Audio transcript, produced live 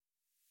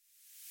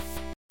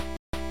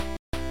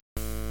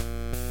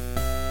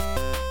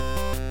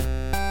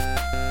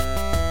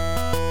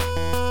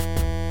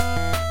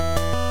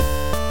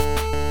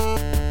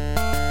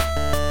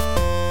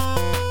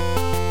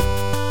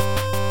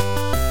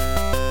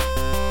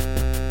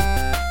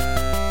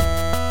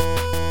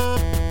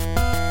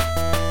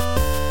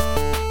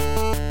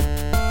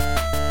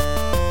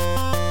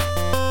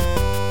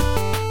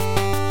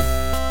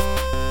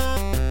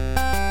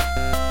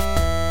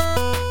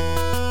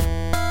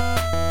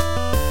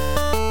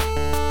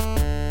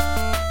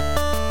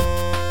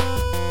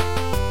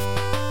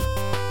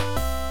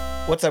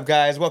What's up,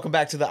 guys? Welcome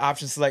back to the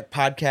Option Select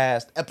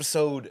Podcast,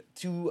 episode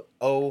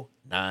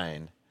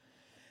 209.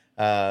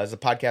 It's a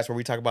podcast where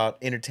we talk about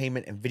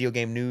entertainment and video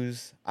game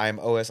news. I am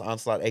OS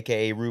Onslaught,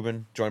 a.k.a.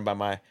 Ruben, joined by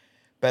my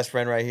best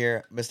friend right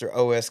here, Mr.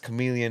 OS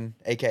Chameleon,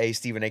 a.k.a.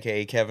 Stephen,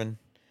 a.k.a. Kevin.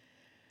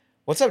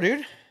 What's up,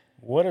 dude?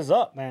 What is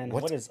up, man?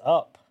 What is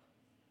up?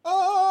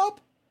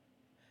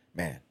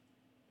 Man,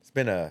 it's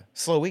been a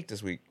slow week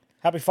this week.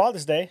 Happy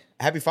Father's Day.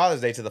 Happy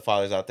Father's Day to the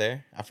fathers out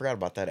there. I forgot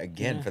about that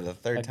again for the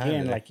third time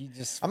today. Like you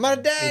just... I'm not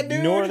a dad, dude.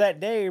 Ignore that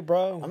day,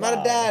 bro. I'm not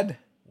a dad.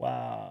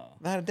 Wow.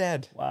 Not a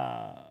dad.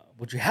 Wow.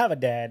 Would you have a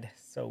dad?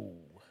 So...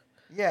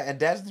 Yeah, and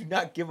dads do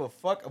not give a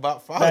fuck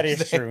about Father's Day.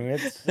 That is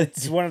true.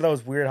 It's one of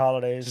those weird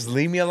holidays. Just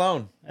leave me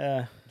alone.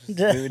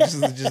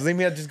 Just leave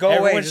me. Just go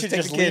Everyone away. Should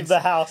take just the leave kids.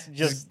 the house.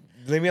 Just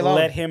leave me alone.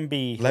 Let him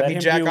be. Let me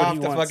jack off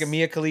the wants. fucking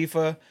Mia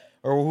Khalifa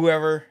or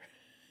whoever.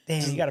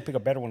 Damn, you got to pick a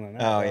better one than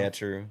that. Oh, bro. yeah,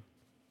 true.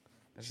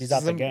 She's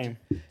out the game.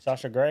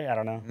 Sasha Grey? I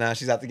don't know. Nah,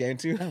 she's out the game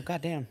too. Oh,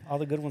 goddamn. All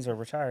the good ones are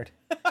retired.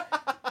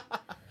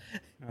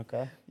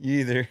 Okay.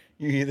 You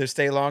either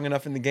stay long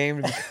enough in the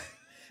game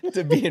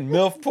to be in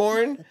MILF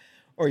porn,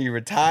 or you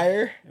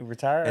retire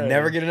and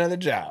never get another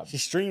job. She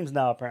streams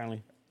now,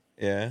 apparently.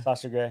 Yeah.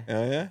 Sasha Grey.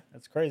 Oh, yeah?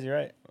 That's crazy,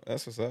 right?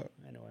 That's what's up.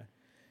 Anyway.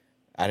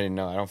 I didn't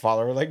know. I don't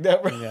follow her like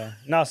that, bro. Yeah.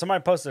 No,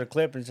 somebody posted a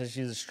clip and said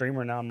she's a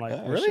streamer now. I'm like,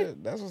 Oh, really?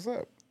 shit. That's what's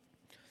up.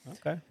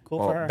 Okay. Cool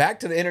Well, for her.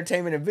 back to the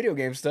entertainment and video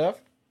game stuff.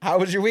 How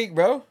was your week,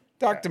 bro?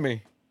 Talk to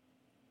me.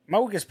 My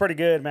week is pretty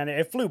good, man.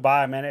 It flew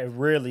by, man. It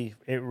really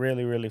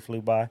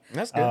flew by.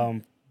 That's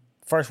good.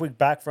 First week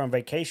back from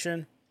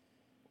vacation.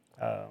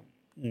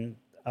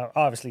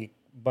 Obviously,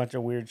 a bunch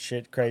of weird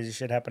shit, crazy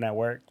shit happened at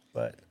work.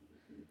 But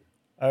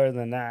other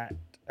than that,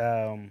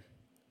 been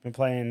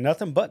playing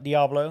nothing but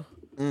Diablo.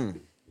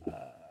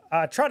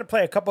 I tried to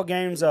play a couple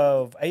games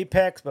of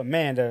Apex, but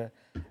man,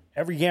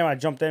 every game I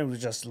jumped in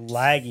was just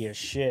laggy as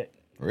shit.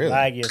 Really?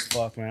 Laggy as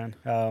fuck, man.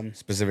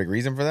 Specific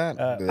reason for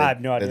that? I have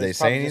no idea. Did they It's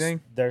say probably anything?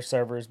 just their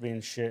servers being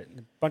shit.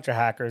 A bunch of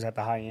hackers at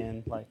the high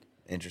end.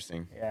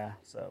 Interesting. Yeah,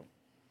 so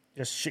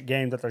just shit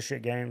games that are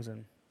shit games.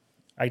 And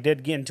I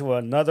did get into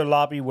another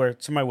lobby where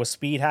somebody was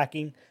speed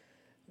hacking.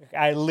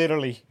 I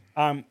literally,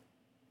 I'm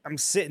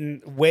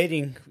sitting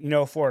waiting,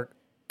 for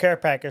care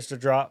package to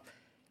drop,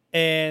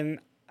 and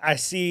I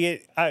see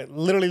it. I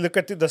literally look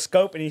at through the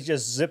scope, and he's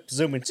just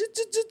zooming.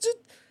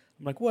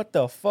 I'm like, what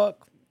the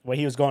fuck? Well,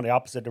 he was going the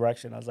opposite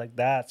direction. I was like,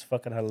 that's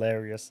fucking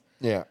hilarious.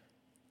 Yeah.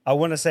 I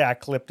want to say I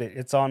clipped it.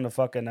 It's on the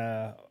fucking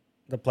the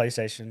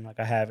PlayStation. Like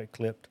I have it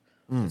clipped.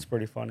 It's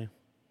pretty funny.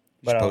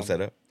 But post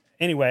that up.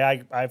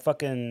 Anyway, I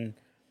fucking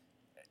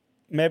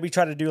maybe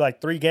tried to do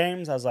like 3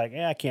 games. I was like,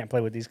 I can't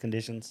play with these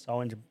conditions.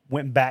 So I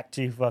went back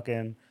to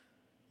fucking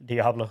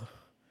Diablo.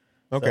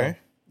 Okay.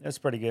 So, it's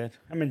pretty good.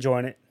 I'm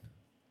enjoying it.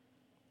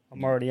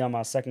 I'm already on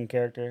my second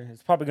character.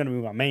 It's probably going to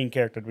be my main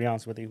character, to be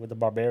honest with you, with the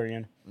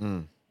Barbarian.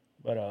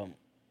 But,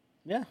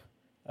 yeah.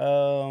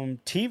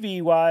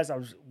 TV wise, I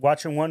was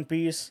watching One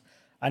Piece.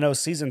 I know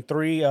season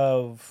 3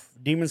 of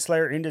Demon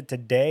Slayer ended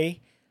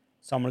today,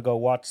 so I'm gonna go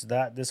watch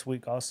that this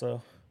week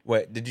also.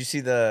 Wait, did you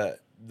see the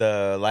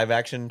live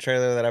action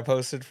trailer that I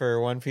posted for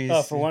One Piece?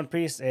 Oh, for One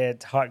Piece,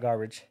 it's hot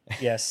garbage.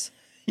 Yes.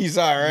 You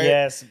saw it, right?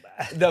 Yes.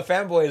 The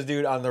fanboys,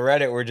 dude, on the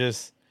Reddit were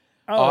just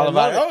all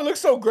about it. Oh, it looks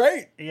so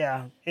great.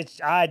 Yeah,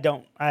 I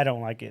don't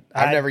like it.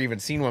 I've never even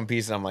seen One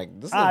Piece, and I'm like,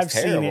 this looks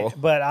terrible. Seen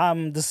it, but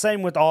I'm the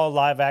same with all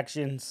live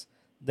actions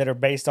that are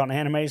based on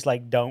animes.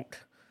 Like,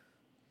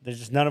 there's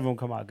just none of them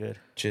come out good.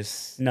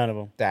 Just none of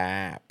them.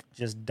 Stop.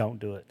 Just don't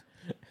do it.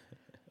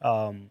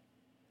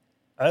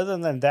 Other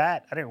than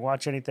that, I didn't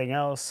watch anything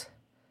else.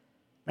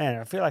 Man,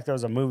 I feel like there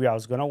was a movie I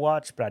was gonna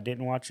watch, but I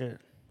didn't watch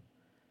it.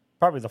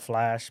 Probably The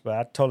Flash, but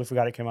I totally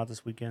forgot it came out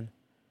this weekend.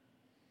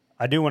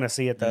 I do want to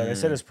see it though. They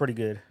said it's pretty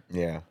good.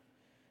 Yeah,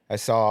 I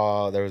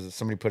saw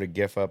somebody put a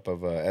GIF up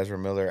of Ezra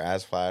Miller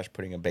as Flash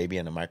putting a baby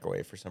in a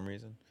microwave for some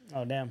reason.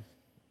 Oh damn.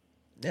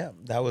 Yeah,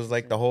 that was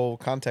like the whole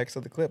context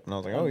of the clip, and I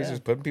was like, he's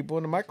just putting people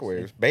in the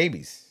microwaves,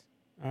 babies.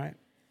 All right,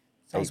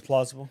 sounds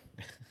plausible.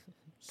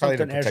 Probably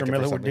something Ezra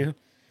Miller would do.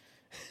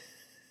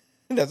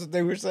 That's what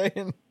they were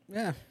saying.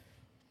 Yeah.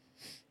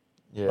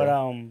 Yeah. But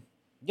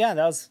yeah,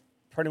 that was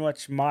pretty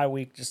much my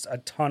week. Just a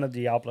ton of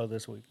Diablo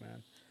this week,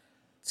 man.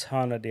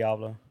 Ton of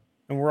Diablo,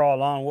 and we're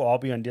all on. We'll all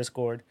be on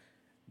Discord,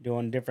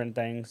 doing different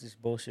things, just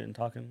bullshit and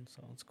talking.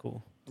 So it's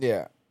cool.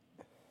 Yeah.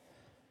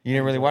 You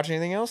didn't really watch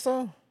anything else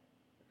though.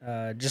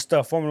 Just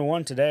Formula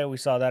 1 today. We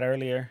saw that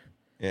earlier.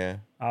 Yeah.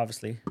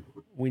 Obviously,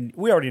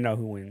 we already know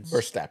who wins.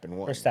 Verstappen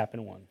won.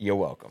 Verstappen won. You're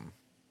welcome.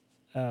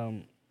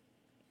 No,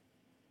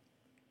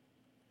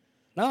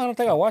 I don't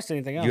think I watched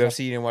anything else.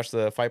 UFC, you didn't watch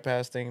the Fight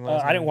Pass thing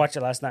last night? I didn't watch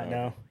it last night,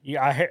 no.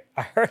 Yeah,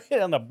 I heard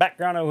it on the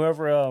background of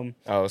whoever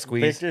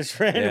Squeeze. Victor's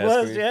friend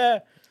was, Squeeze. yeah.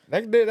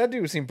 That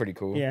dude seemed pretty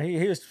cool. Yeah,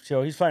 he was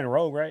chill. He's playing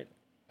Rogue, right?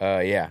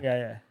 Yeah.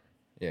 Yeah.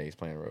 Yeah, he's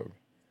playing Rogue.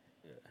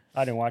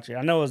 I didn't watch it.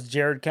 I know it was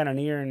Jared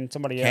Cannonier and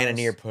somebody else.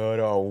 Cannonier put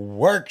a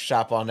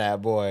workshop on that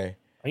boy.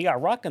 He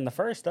got rocked in the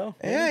first, though.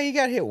 Yeah, he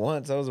got hit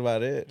once. That was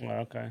about it.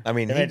 Well, okay. I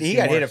mean, he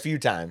got hit a few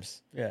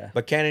times. Yeah.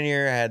 But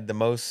Cannonier had the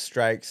most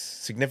strikes,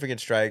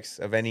 significant strikes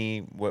of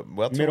any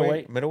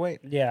welterweight? Middleweight?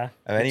 Yeah.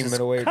 Of any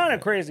middleweight. Kind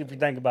of crazy if you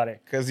think about it.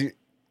 Because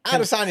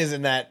Adesanya's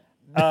in that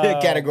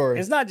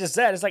category. It's not just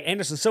that. It's like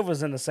Anderson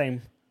Silva's in the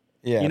same.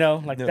 Yeah. You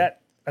know, like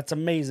that. That's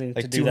amazing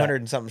like to do 200 that.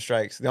 and something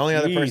strikes. The only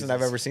other person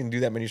I've ever seen do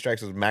that many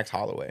strikes was Max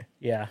Holloway.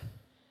 Yeah.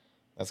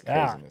 That's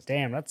craziness.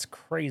 Damn, that's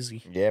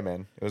crazy. Yeah,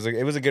 man. It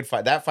was a good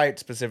fight. That fight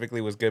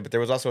specifically was good, but there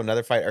was also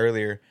another fight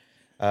earlier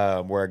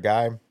where a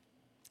guy,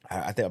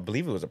 I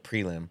believe it was a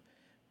prelim,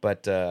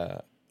 but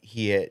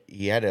he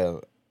had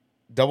a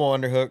double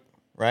underhook,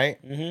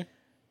 right? Mm-hmm.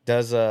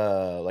 Does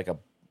like a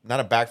not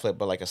a backflip,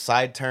 but like a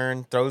side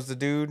turn, throws the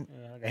dude,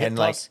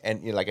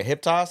 like a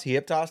hip toss. He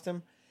hip tossed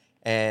him,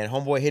 and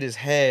homeboy hit his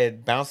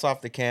head, bounced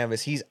off the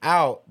canvas. He's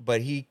out,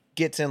 but he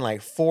gets in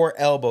like 4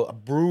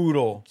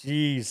 brutal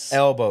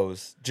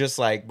elbows, just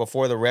like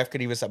before the ref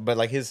could even stop. But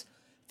like his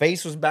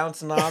face was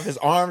bouncing off, his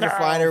arms are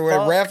flying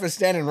everywhere. Ref is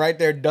standing right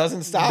there,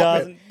 doesn't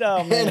stop it.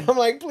 No, man. And I'm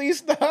like, please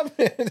stop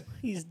it.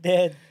 He's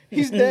dead.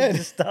 He's dead.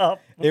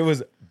 Stop. It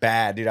was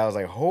bad, dude. I was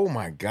like, oh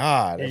my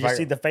God. Did you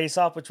see the face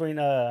off between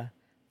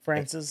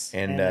Francis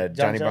and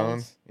Johnny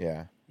Bones?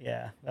 Yeah.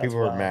 Yeah. People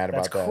were mad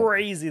about that. That's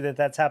crazy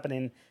that's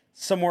happening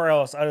somewhere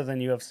else other than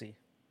UFC.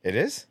 It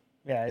is?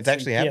 Yeah. It's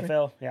actually happening?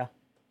 PFL, yeah.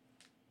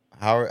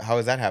 How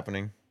is that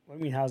happening? What do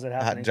you mean, how's it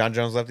happening? John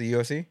Jones left the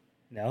UFC?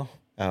 No.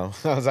 Oh,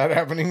 how's that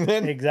happening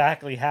then?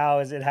 Exactly. How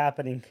is it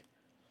happening?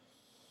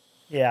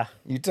 Yeah.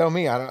 You tell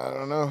me. I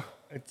don't know.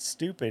 It's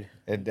stupid.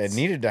 It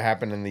needed to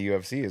happen in the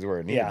UFC is where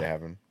it needed to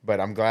happen. But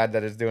I'm glad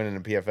that it's doing it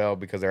in the PFL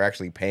because they're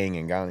actually paying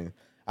Ngannou.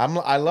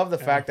 I love the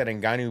fact that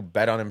Ngannou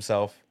bet on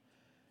himself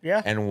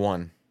and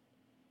won.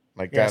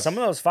 Like some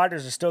of those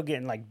fighters are still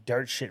getting like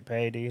dirt shit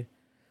pay, dude.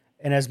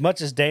 And as much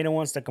as Dana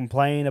wants to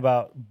complain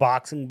about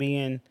boxing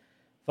being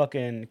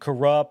fucking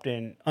corrupt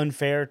and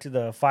unfair to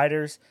the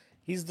fighters,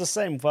 he's the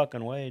same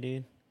fucking way,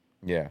 dude.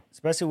 Yeah.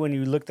 Especially when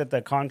you looked at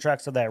the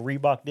contracts of that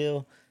Reebok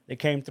deal that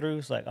came through.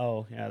 It's like,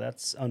 oh, yeah,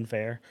 that's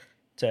unfair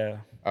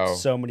to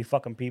so many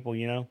fucking people,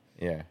 you know?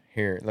 Yeah.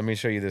 Here, let me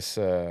show you this,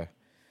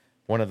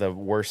 one of the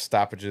worst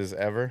stoppages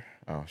ever.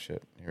 Oh,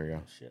 shit. Here we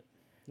go. Shit.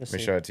 Let me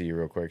show it to you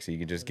real quick so you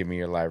can just give me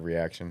your live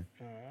reaction.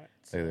 All right.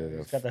 So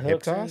He's got the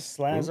hooks in,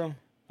 slams him.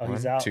 Oh,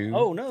 he's out. 2,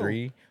 oh, no.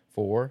 3,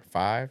 4,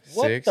 5,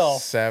 what 6, the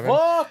 7.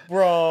 Fuck,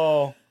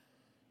 bro.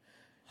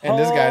 And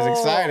this guy's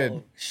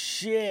excited.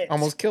 Shit.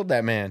 Almost killed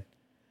that man.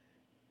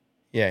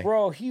 Yeah.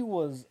 Bro, he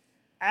was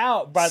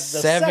out by the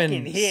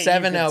second hit.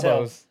 7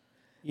 elbows.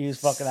 He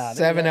was fucking out.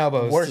 7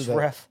 elbows worst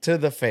ref to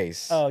the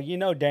face. Oh, you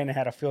know Dana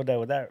had a field day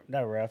with that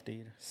ref,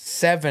 dude.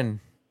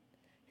 7.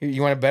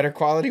 You want a better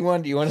quality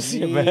one? Do you want to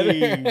see it better?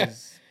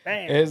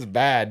 Bam. It's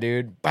bad,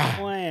 dude. Bah,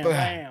 bam, bah,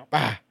 bam.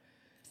 bah.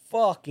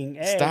 Fucking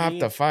A. Stop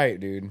the fight,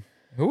 dude.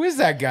 Who is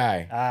that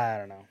guy? I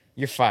don't know.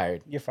 You're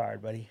fired. You're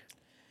fired, buddy.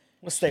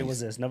 What state was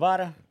this?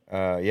 Nevada?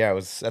 Yeah, it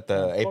was at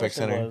the Apex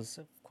Center. Of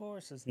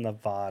course it's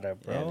Nevada,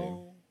 bro. Yeah,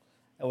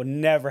 that would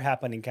never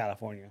happen in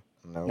California.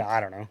 Nope. No, I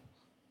don't know.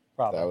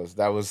 Probably.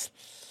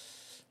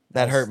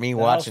 That hurt me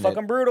watching it. That was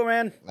fucking brutal,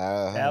 man.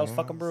 That was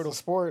fucking brutal.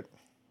 Sport.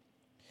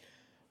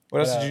 What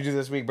else did you do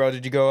this week, bro?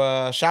 Did you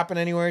go shopping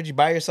anywhere? Did you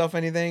buy yourself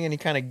anything?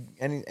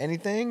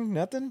 Anything?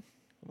 Nothing?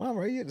 Come on,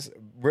 bro. You just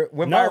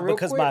went by real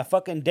because quick? my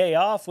fucking day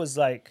off was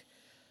like,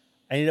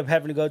 I ended up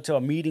having to go to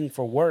a meeting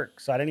for work,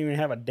 so I didn't even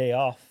have a day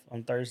off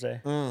on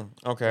Thursday.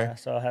 Okay. Yeah,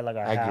 so I had like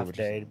a half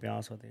day, to be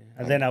honest with you.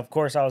 And then, of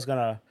course, I was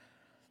gonna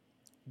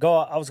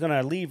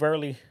leave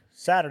early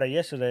Saturday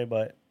yesterday,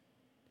 but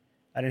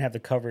I didn't have the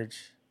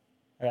coverage.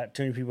 I got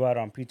too many people out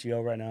on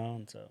PTO right now,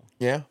 and so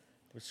we're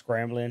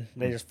scrambling.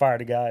 They just fired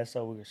a guy,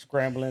 so we were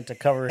scrambling to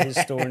cover his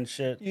store and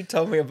shit. You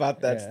told me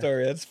about that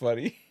story. That's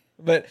funny,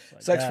 but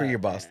sucks for your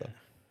boss though.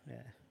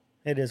 Yeah,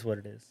 it is what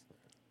it is.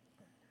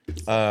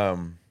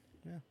 Well,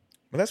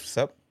 that's what's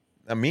up.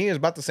 Me is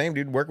about the same,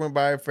 dude. Work went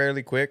by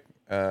fairly quick.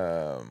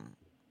 It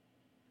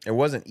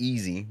wasn't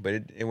easy, but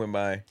it went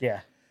by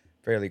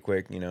fairly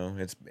quick. You know,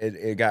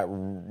 it got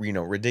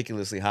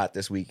ridiculously hot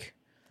this week.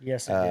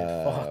 Yes, it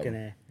did. Fucking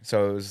A.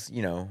 So it was,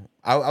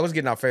 I was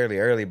getting out fairly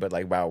early, but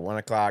like about 1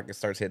 o'clock, it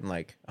starts hitting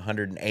like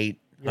 108,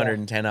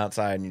 110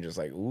 outside, and you're just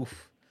like,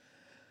 oof,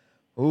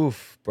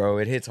 bro,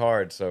 it hits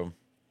hard. So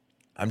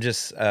I'm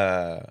just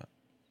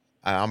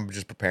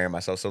preparing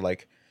myself. So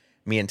like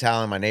me and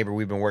Talon, my neighbor,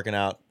 we've been working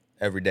out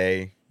every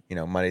day,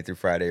 Monday through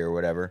Friday or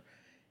whatever,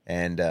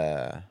 and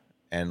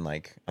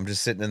like I'm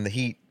just sitting in the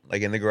heat,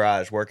 like in the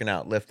garage, working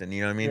out, lifting.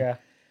 You know what I mean? Yeah.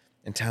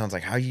 And Talon's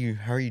like, how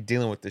are you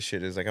dealing with this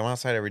shit? It's like, I'm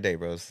outside every day,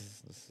 bro.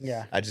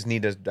 I just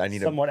need to.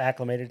 Somewhat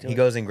acclimated to it. He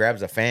goes and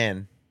grabs a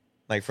fan,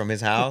 like from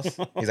his house.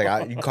 He's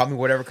like, you can call me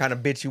whatever kind of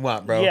bitch you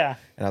want, bro. Yeah.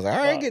 And I was like,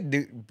 all right,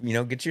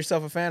 get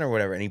yourself a fan or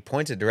whatever. And he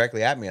points it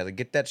directly at me. I was like,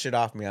 get that shit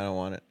off me. I don't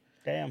want it.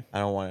 Damn. I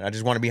don't want it. I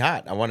just want to be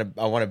hot. I want to.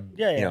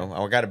 Yeah.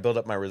 I got to build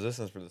up my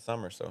resistance for the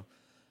summer. So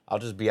I'll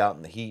just be out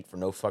in the heat for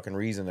no fucking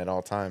reason at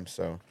all times.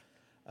 So,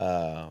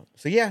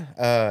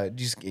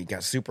 it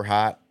got super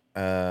hot.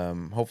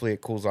 Hopefully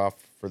it cools off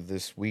for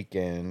this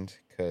weekend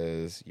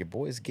because your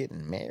boy's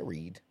getting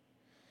married.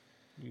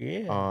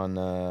 Yeah.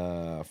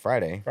 On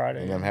Friday.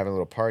 Friday, And I'm yeah. having a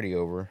little party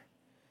over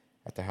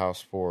at the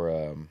house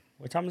for...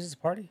 What time is this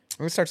party?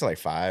 it starts at like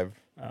 5.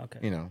 Oh, okay.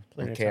 You know,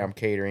 Plenty of okay, I'm time.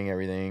 catering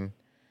everything.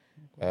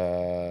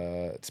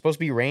 It's supposed to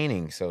be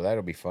raining, so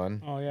that'll be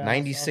fun. Oh, yeah,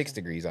 96 awesome.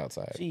 degrees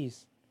outside.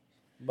 Jeez.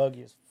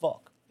 Buggy as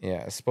fuck.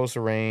 Yeah, it's supposed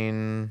to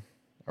rain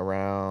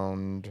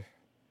around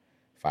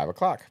 5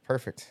 o'clock.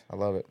 Perfect. I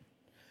love it.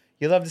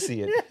 You love to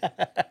see it.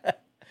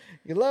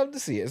 You love to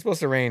see it. It's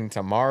supposed to rain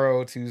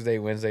tomorrow, Tuesday,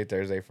 Wednesday,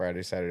 Thursday,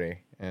 Friday, Saturday,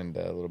 and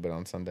a little bit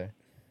on Sunday.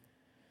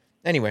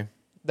 Anyway,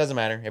 doesn't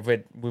matter. If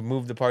we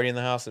move the party in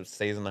the house, it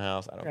stays in the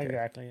house. I don't care.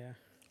 Exactly, yeah.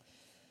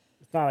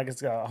 It's not like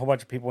it's got a whole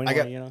bunch of people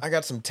anyway, you know? I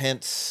got some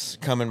tents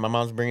coming. My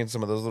mom's bringing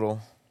some of those little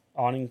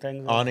Awning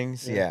things.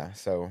 awnings. Yeah.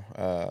 So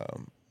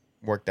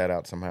work that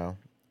out somehow.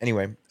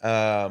 Anyway,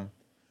 so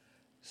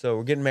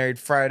we're getting married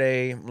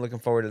Friday. I'm looking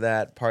forward to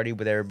that. Party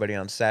with everybody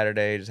on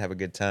Saturday. Just have a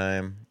good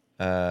time.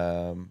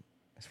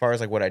 As far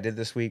as like what I did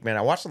this week, man,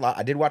 I watched a lot.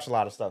 I did watch a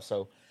lot of stuff.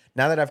 So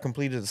now that I've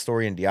completed the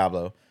story in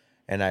Diablo,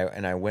 and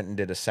I went and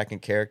did a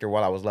second character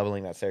while I was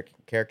leveling that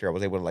character, I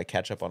was able to like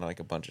catch up on like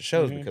a bunch of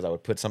shows because I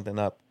would put something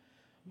up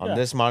on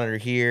this monitor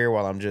here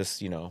while I'm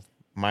just,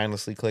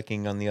 mindlessly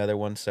clicking on the other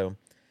one. So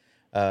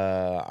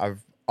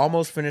I've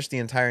almost finished the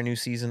entire new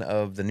season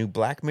of the new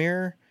Black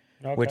Mirror,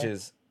 which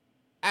is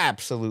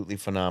absolutely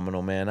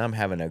phenomenal, man. I'm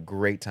having a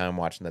great time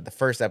watching that. The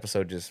first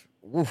episode just,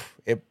 mind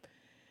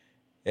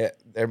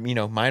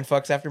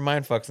fucks after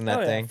mind fucks in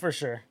that thing. For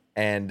sure.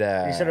 And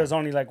you said it was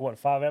only like, what,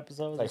 5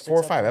 episodes? Like 4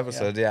 or 5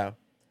 episodes, yeah.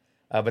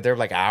 But they're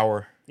like an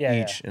hour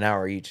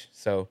each.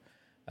 So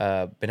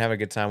been having a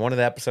good time. One of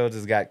the episodes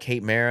has got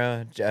Kate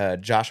Mara,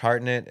 Josh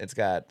Hartnett. It's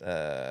got,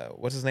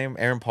 what's his name?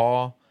 Aaron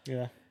Paul.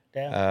 Yeah.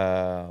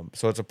 Damn.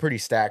 So it's a pretty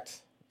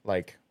stacked,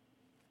 like,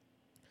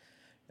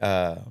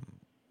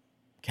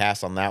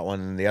 cast on that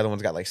one. And the other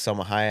one's got, like,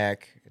 Selma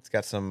Hayek. It's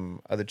got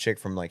some other chick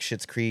from, like,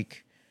 Schitt's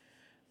Creek.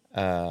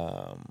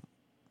 I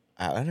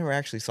never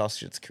actually saw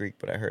Schitt's Creek,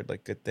 but I heard,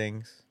 like, good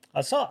things.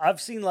 I've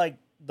seen, like,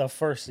 the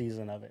first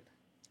season of it.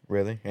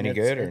 Really? Any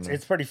good or no?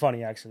 It's pretty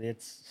funny, actually.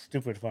 It's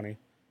stupid funny.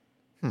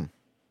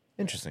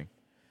 Interesting.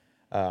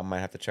 Might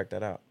have to check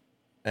that out.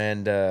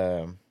 And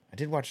I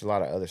did watch a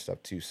lot of other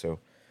stuff too. So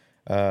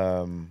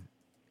I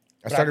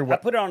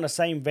put it on the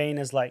same vein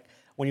as like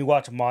when you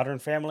watch Modern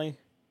Family.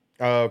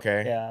 Oh,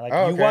 okay. Yeah,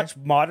 like you watch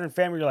Modern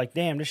Family, you're like,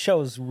 damn, this show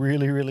is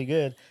really, really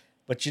good.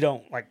 But you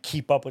don't like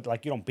keep up with,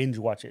 like, you don't binge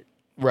watch it.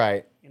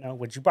 Right.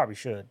 Which you probably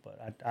should,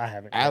 but I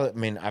haven't. I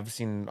mean, I've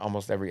seen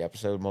almost every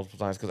episode multiple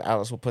times because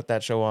Alice will put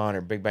that show on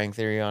or Big Bang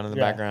Theory on in the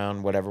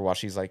background, whatever, while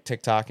she's like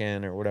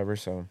TikToking or whatever.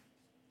 So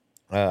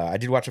I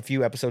did watch a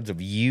few episodes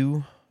of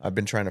You. I've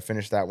been trying to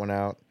finish that one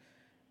out.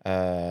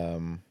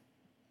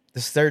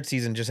 This third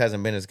season just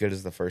hasn't been as good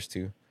as the first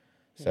two.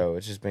 So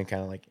it's just been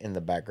kind of like in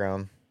the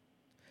background.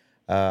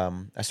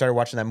 I started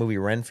watching that movie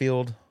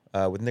Renfield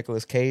with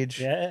Nicolas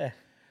Cage. Yeah.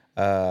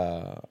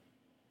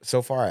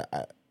 So far,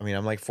 I mean,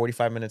 I'm like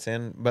 45 minutes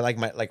in, but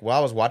like while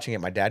I was watching it,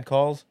 my dad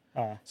calls.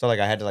 So like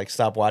I had to like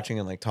stop watching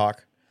and like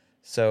talk.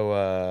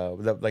 So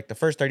the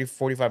first 30,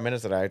 45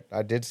 minutes that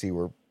I did see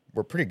were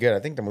pretty good. I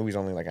think the movie's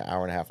only like an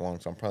hour and a half long,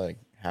 so I'm probably like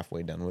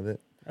halfway done with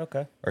it.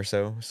 Okay. Or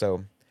so.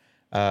 So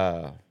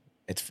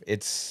it's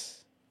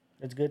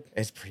good.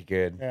 It's pretty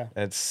good. Yeah.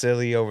 It's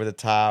silly, over the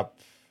top.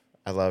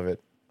 I love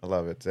it.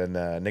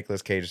 And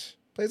Nicolas Cage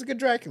plays a good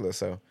Dracula,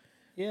 so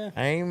yeah,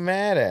 I ain't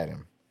mad at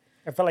him.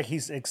 I feel like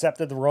he's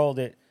accepted the role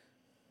that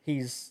he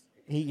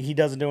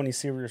doesn't do any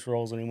serious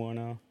roles anymore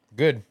now.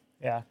 Good.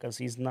 Yeah, because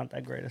he's not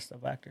that greatest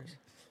of actors.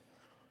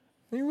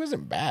 He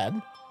wasn't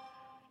bad.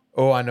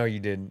 Oh, I know you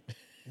didn't.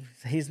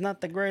 He's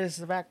not the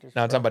greatest of actors.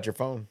 No, I'm talking about your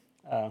phone.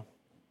 Oh.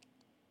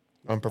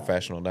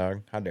 Unprofessional,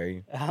 dog. How dare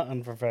you?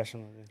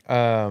 Unprofessional.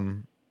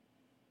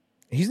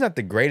 He's not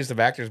the greatest of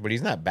actors, but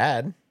he's not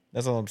bad.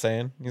 That's all I'm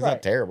saying. He's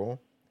not terrible.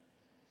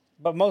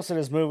 But most of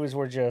his movies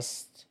were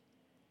just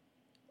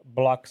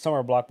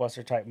summer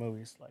blockbuster type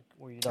movies, like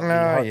where you don't need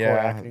hardcore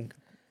acting.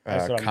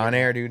 Con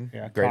Air, dude.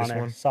 Yeah, greatest Con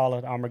Air. one.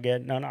 Solid.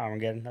 Armageddon. No, not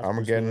Armageddon. That's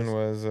Armageddon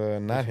was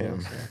not him.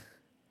 Willis, yeah.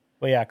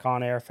 But yeah,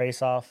 Con Air,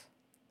 Face Off.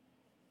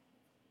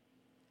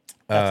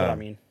 That's what I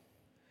mean.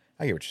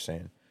 I get what you're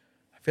saying.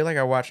 I feel like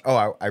I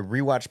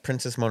rewatched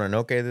Princess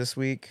Mononoke this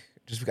week.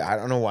 Just because, I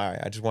don't know why.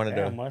 I just wanted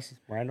to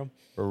random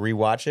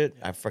rewatch it.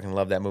 I fucking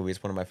love that movie.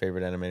 It's one of my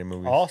favorite animated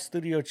movies. All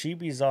Studio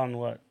Chibi's on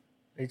what?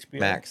 HBO?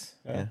 Max.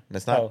 Yeah.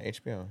 It's not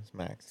HBO. It's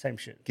Max. Same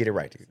shit. Get it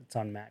right, dude. It's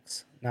on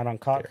Max. Not on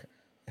Cock.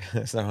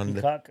 It's not on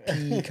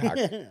Peacock.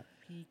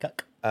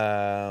 Peacock.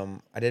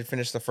 I did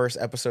finish the first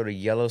episode of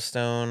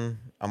Yellowstone.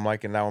 I'm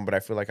liking that one, but I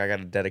feel like I got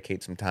to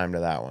dedicate some time to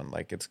that one.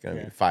 Like, it's going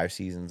to be 5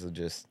 seasons of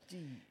just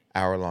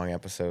hour-long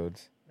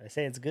episodes. They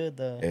say it's good,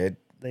 though.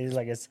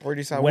 It's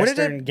pretty solid.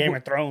 Western Game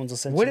of Thrones,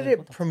 essentially. What did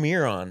it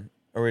premiere on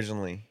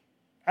originally?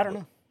 I don't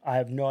know. I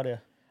have no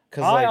idea.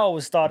 I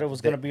always thought it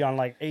was going to be on,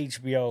 like,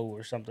 HBO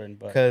or something.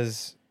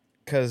 Because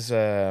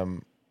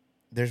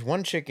there's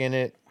one chick in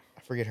it.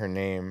 I forget her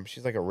name.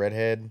 She's like a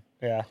redhead.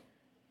 Yeah.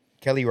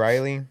 Kelly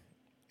Riley.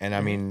 And,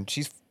 I mean,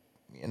 she's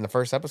in the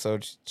first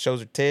episode, she shows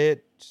her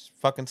tit, she's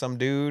fucking some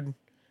dude,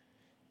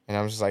 and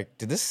I was just like,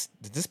 did this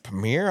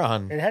premiere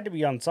on? It had to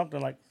be on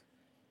something like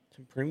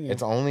some premium.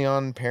 It's only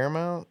on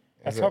Paramount.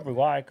 That's probably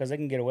why, because they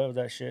can get away with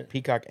that shit.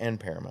 Peacock and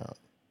Paramount.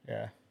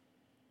 Yeah.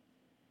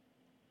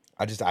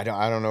 I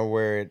don't know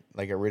where it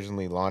like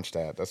originally launched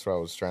at. That's why I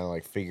was trying to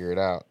like figure it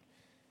out,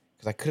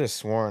 because I could have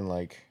sworn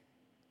like,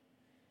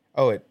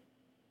 it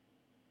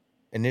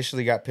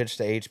initially got pitched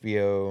to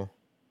HBO,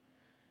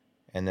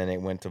 and then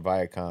it went to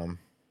Viacom.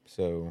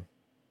 So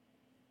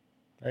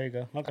there you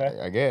go. Okay,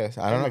 I guess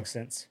I don't know. Makes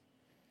sense.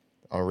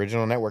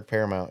 Original network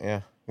Paramount.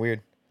 Yeah,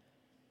 weird.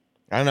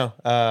 I don't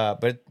know.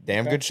 But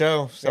damn good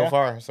show so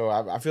far. So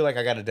I feel like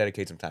I got to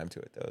dedicate some time to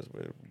it though.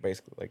 It's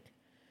basically like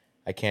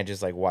I can't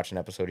just like watch an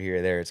episode here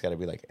or there. It's got to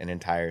be like an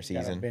entire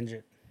season. Gotta binge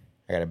it.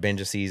 I got to binge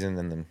a season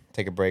and then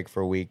take a break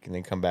for a week and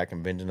then come back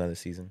and binge another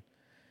season.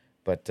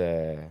 But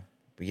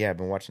yeah, I've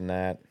been watching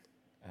that.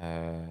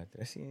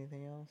 Did I see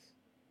anything else?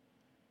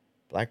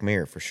 Black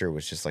Mirror for sure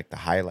was just like the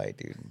highlight,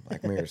 dude.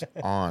 Black Mirror's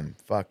on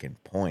fucking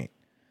point.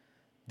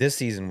 This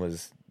season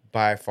was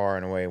by far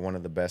and away one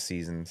of the best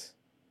seasons,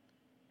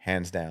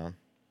 hands down.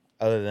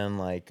 Other than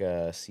like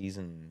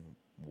season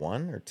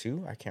 1 or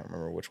 2, I can't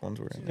remember which ones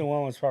were in. Season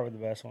 1 was probably the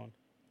best one,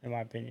 in my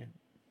opinion.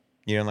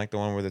 You didn't like the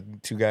one where the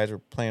two guys were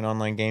playing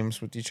online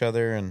games with each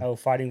other and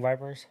Fighting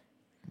Vipers.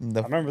 I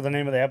remember the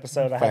name of the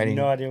episode. I had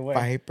no idea what.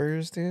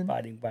 Vipers, dude.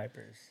 Fighting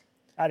Vipers.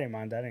 I didn't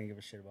mind that. I didn't give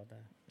a shit about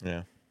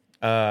that.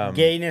 Yeah.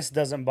 Gayness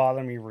doesn't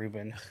bother me,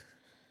 Ruben.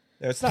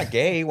 It's not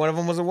gay. One of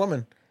them was a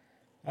woman.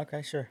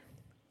 Okay, sure.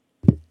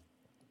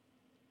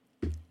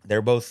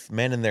 They're both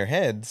men in their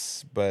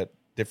heads, but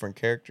different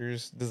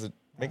characters. Does it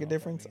make a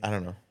difference? I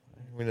don't know.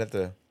 We'd have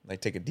to like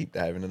take a deep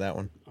dive into that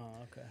one. Oh,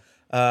 okay.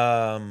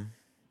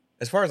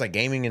 As far as like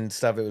gaming and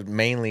stuff, it was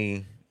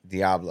mainly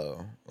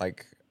Diablo.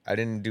 Like I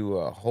didn't do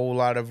a whole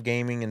lot of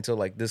gaming until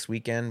like this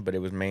weekend, but it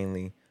was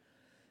mainly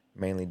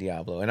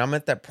Diablo. And I'm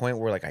at that point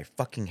where like I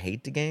fucking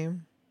hate the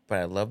game, but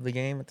I love the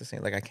game at the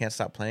same. Like I can't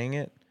stop playing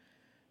it.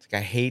 It's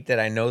like I hate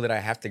that I know that I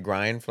have to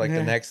grind for like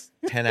the next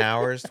 10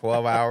 hours,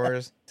 12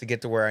 hours to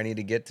get to where I need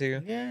to get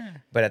to. Yeah.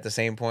 But at the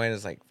same point,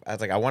 it's like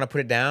I want to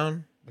put it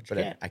down, but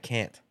I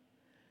can't.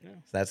 Yeah.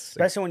 So that's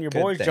especially when your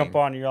boys jump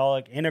on, you're all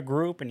like in a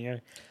group and you're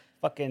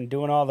fucking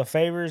doing all the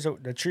favors,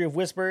 the Tree of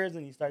Whispers,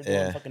 and you start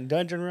doing fucking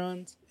dungeon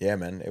runs. Yeah,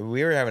 man.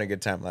 We were having a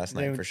good time last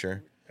night for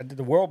sure. I did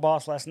the world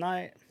boss last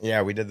night.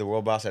 Yeah, we did the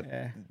world boss at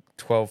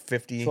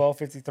 12:50.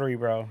 12:53,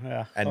 bro.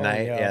 Yeah. At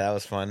night. Yeah, that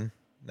was fun.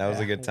 That was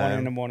a good time. 1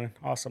 in the morning.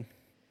 Awesome.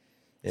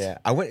 Yeah.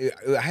 I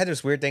had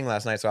this weird thing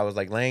last night, so I was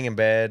like laying in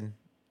bed.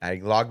 I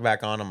logged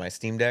back on my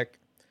Steam Deck.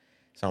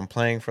 So I'm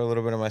playing for a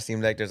little bit on my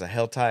Steam Deck. There's a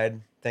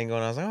Helltide thing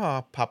going on. I was like,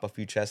 I'll pop a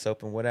few chests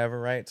open, whatever,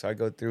 right? So I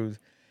go through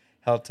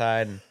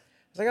Helltide and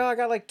I was like, I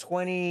got like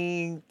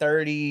 20,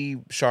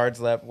 30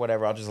 shards left,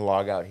 whatever. I'll just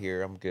log out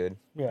here. I'm good.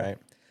 Yeah. Right.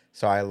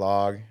 So I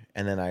log,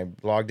 and then I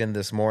logged in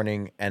this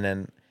morning, and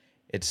then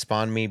it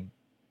spawned me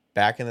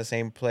back in the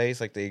same place,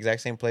 like the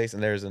exact same place,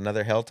 and there's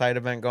another Helltide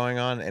event going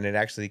on, and it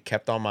actually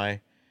kept all my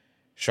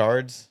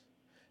shards.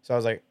 So I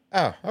was like,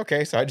 oh,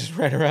 okay. So I just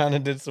ran around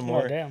and did some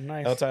more. Damn,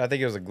 nice. Helltide. I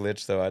think it was a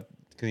glitch, though,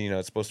 because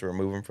it's supposed to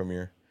remove them from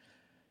your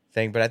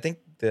thing. But I think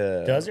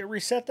does it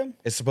reset them?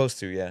 It's supposed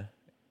to, yeah.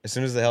 As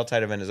soon as the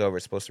Helltide event is over,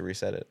 it's supposed to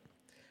reset it.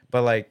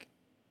 But like,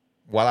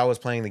 while I was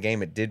playing the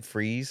game, it did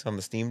freeze on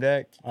the Steam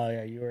Deck. Oh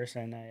yeah, you were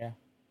saying that, yeah.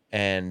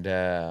 And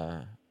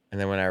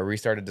then when I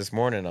restarted this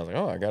morning, I was like,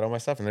 oh, I got all my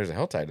stuff, and there's a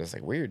Helltide. It's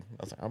like weird.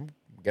 I was like, I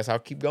guess I'll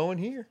keep going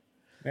here.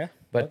 Yeah.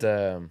 But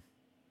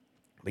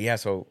yeah,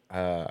 so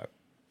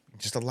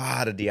just a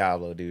lot of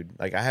Diablo, dude.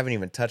 Like I haven't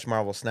even touched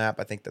Marvel Snap.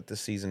 I think that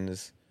this season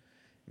is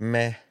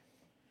meh.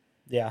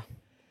 Yeah.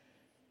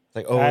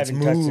 Like, oh, it's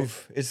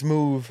move. It's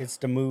move. It's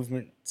the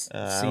movement season.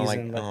 I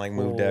don't like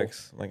move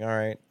decks. I'm like, all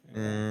right,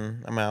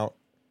 I'm out.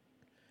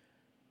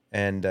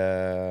 And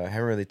I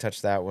haven't really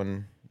touched that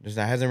one.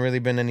 There hasn't really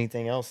been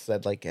anything else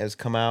that like has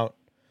come out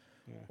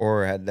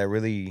or that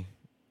really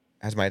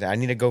has I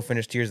need to go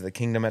finish Tears of the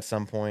Kingdom at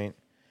some point.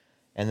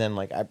 And then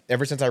like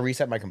ever since I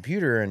reset my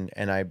computer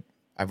and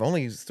I've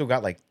only still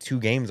got like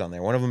 2 games on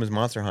there. One of them is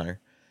Monster Hunter,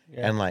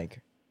 and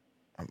like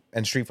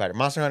and Street Fighter.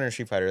 Monster Hunter and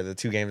Street Fighter are the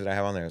 2 games that I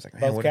have on there. I was like,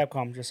 man, both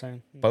Capcom, just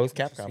saying. Both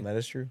Capcom, that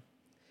is true.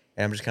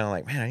 And I'm just kind of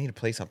like, man, I need to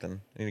play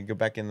something. I need to go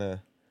back in the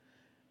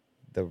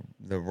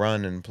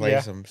run and play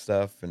some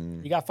stuff.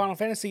 And you got Final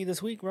Fantasy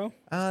this week, bro.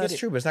 That's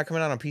true, but it's not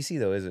coming out on PC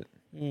though, is it?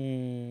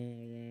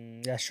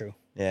 That's true.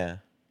 Yeah.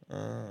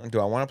 Do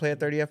I want to play at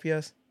 30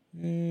 FPS?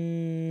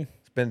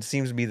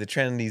 Seems to be the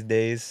trend these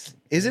days.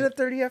 Is it a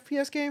 30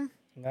 FPS game?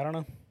 I don't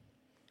know.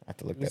 I have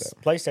to look that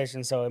up.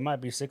 PlayStation, so it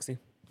might be 60.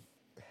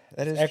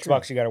 That is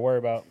Xbox true. You got to worry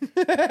about.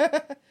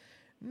 That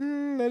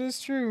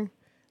is true.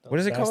 What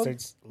is it called?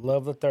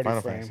 Love the 30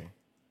 Final frame. Fantasy.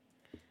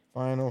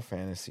 Final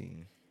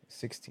Fantasy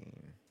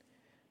 16.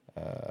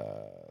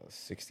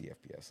 60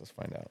 FPS. Let's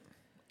find out.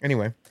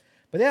 Anyway,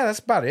 but yeah, that's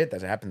about it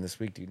that happened this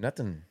week, dude.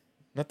 Nothing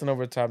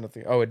over the top.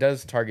 Nothing. Oh, it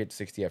does target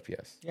 60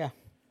 FPS. Yeah,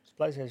 it's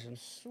PlayStation.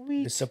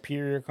 Sweet. The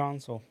superior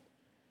console.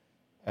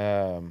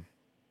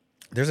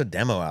 There's a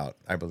demo out,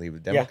 I believe. The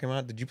demo came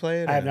out. Did you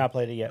play it? I have not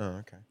played it yet. Oh,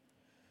 okay.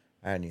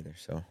 I hadn't either,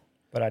 so.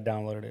 But I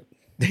downloaded it.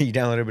 You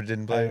downloaded it but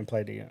didn't play I it? haven't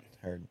played it yet.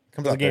 Heard.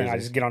 Comes out again, I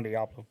Thursdays. just get on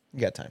Diablo. You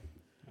got time.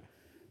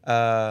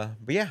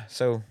 But yeah,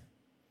 so,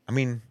 I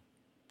mean,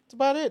 that's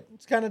about it.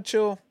 It's kind of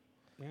chill.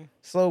 Yeah.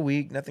 Slow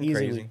week, nothing Easy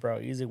crazy. week, bro.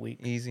 Easy week.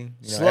 Easy.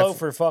 You know, Slow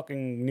for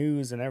fucking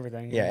news and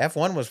everything. Yeah,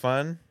 F1 was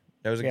fun.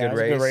 That was a good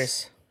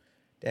race.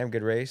 Damn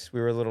good race. We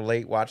were a little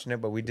late watching it,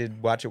 but we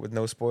did watch it with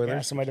no spoilers. Yeah,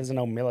 somebody doesn't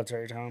know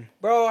military time.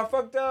 Bro, I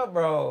fucked up,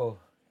 bro.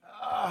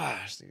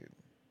 Gosh, dude.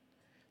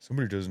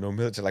 Somebody doesn't know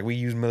military. Like, we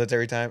use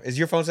military time. Is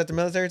your phone set to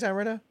military time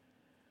right now?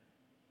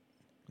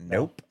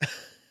 Nope.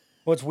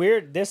 What's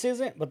weird, this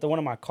isn't, but the one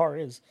in my car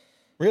is.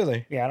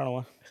 Really? Yeah, I don't know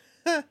why.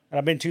 And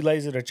I've been too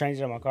lazy to change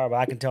it in my car, but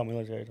I can tell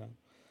military time.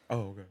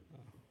 Oh, okay.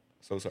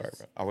 So sorry,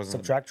 bro. I wasn't.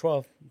 Subtract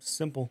 12.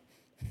 Simple.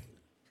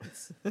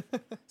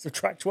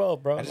 Subtract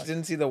 12, bro. I just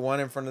didn't see the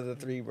 1 in front of the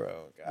 3,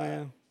 bro. God.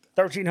 Yeah.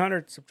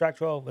 1300, subtract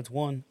 12. It's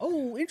 1.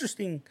 Oh,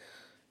 interesting.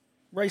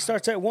 Race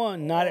starts at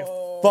 1, not at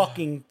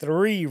fucking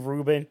 3,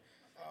 Ruben.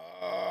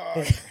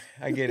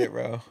 I get it,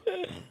 bro.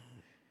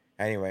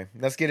 Anyway,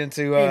 let's get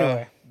into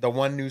the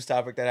one news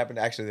topic that happened.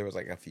 Actually, there was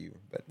like a few,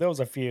 but there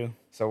was a few.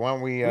 So why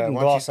don't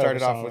you start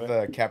it off with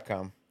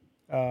Capcom?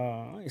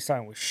 You're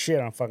starting with shit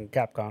on fucking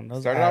Capcom.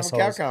 Those Started off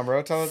with Capcom,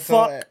 bro.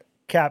 Fuck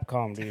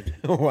Capcom, dude.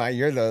 Why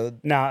you're the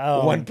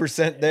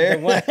 1% there?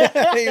 You're like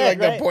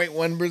the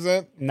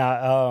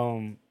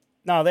 0.1%.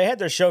 No, they had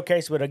their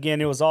showcase, but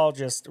again, it was all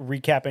just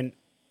recapping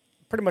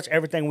pretty much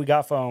everything we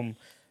got from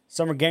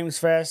Summer Games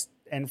Fest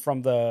and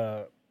from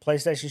the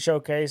PlayStation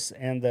showcase,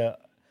 and I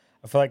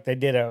feel like they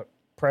did a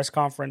press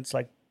conference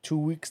like 3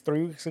 weeks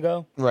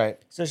ago. Right.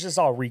 So it's just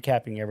all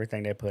recapping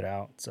everything they put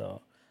out.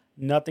 So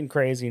nothing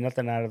crazy,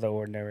 nothing out of the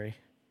ordinary.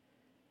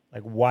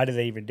 Like, why did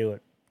they even do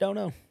it? Don't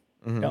know.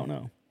 Mm-hmm. Don't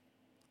know.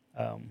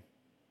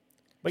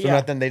 But so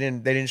nothing. They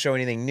didn't show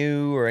anything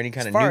new or any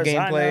kind of new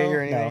gameplay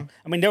or anything. No.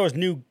 I mean, there was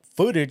new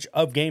footage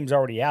of games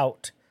already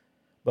out,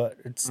 but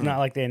it's not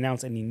like they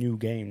announced any new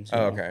games.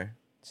 Oh, okay.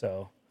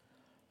 So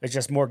it's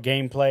just more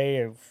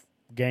gameplay of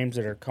games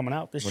that are coming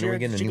out this year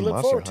that you can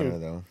look forward to.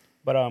 Though?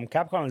 But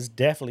Capcom is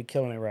definitely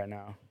killing it right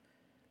now.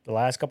 The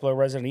last couple of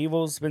Resident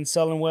Evil's been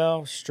selling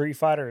well. Street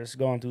Fighter is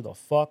going through the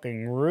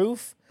fucking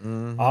roof.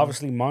 Mm-hmm.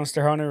 Obviously,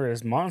 Monster Hunter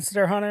is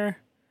Monster Hunter.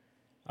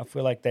 I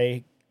feel like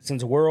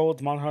since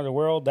Monster Hunter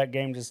World, that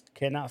game just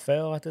cannot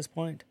fail at this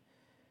point.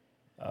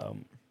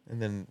 And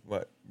then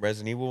what?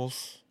 Resident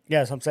Evils? Yeah,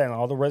 that's what I'm saying.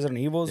 All the Resident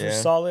Evils are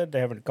solid. They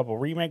have a couple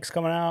remakes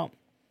coming out.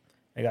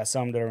 They got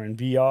some that are in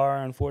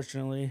VR,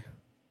 unfortunately.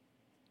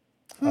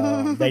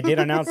 They did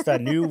announce that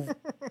new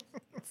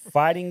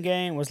fighting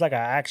game. It was like an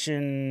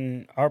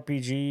action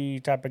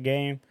RPG type of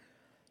game.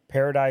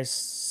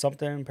 Paradise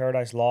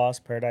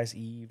Lost, Paradise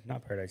Eve.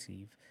 Not Paradise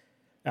Eve.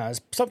 No,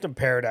 it's something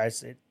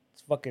Paradise.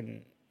 It's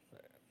fucking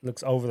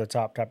looks over the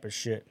top type of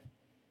shit.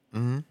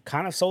 Mm-hmm.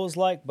 Kind of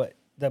Souls-like, but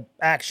the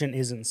action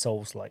isn't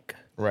Souls-like.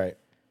 Right.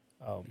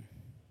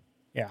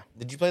 Yeah.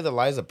 Did you play the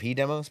Liza P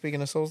demo,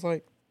 speaking of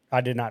Souls-like? I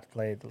did not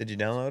play it. Did you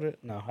download it?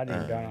 No, I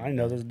didn't download it. I didn't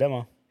know there was a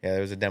demo. Yeah,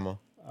 there was a demo.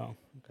 Oh.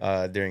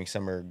 Okay. During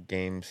Summer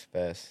Games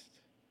Fest.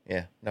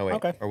 Yeah. No, wait.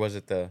 Okay. Or was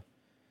it the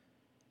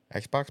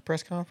Xbox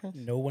press conference?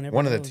 No one ever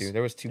One knows. of the two.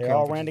 There was two. They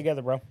all ran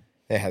together, bro.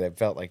 Yeah, they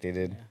felt like they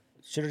did. Yeah.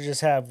 Should have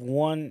just have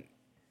one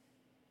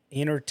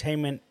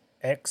entertainment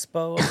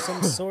expo of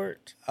some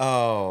sort.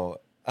 Oh,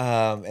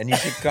 and you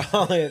should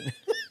call it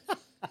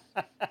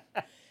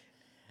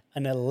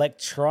an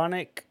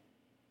electronic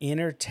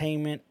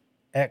entertainment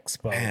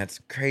expo. Man, that's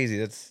crazy.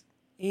 That's.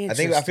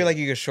 I feel like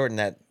you could shorten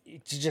that.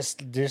 It's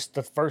just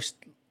the first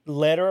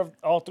letter of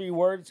all 3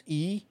 words.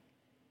 E.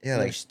 Yeah,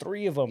 like there's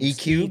 3 of them.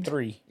 EQ.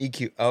 E3.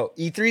 EQ. Oh,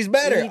 E3's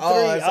better. E3.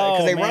 Oh,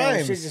 because they rhyme.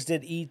 They should just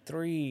did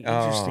E3.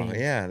 Interesting. Oh,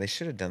 yeah, they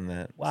should have done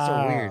that. Wow.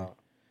 So weird.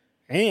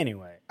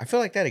 Anyway, I feel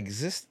like that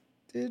existed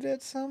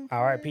at some point.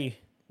 R.I.P.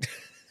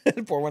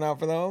 Pour one out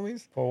for the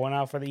homies. Pour one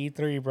out for the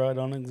E3, bro. It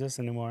don't exist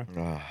anymore.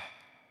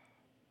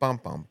 Bum,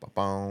 bum, bum,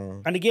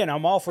 bum. And again,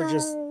 I'm all for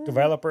just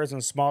developers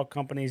and small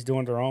companies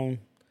doing their own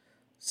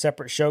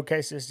separate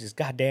showcases. Just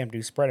goddamn,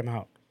 dude, spread them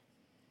out.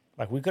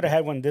 Like, we could have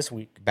had one this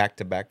week. Back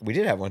to back. We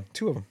did have one.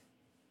 2 of them.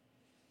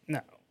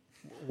 No.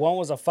 One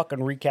was a fucking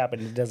recap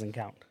and it doesn't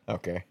count.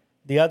 Okay.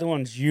 The other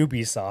one's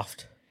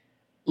Ubisoft.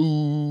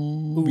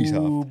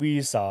 Ubisoft.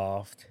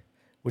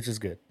 Which is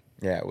good.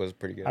 Yeah, it was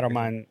pretty good. I don't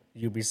mind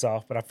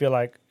Ubisoft, but I feel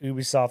like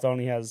Ubisoft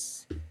only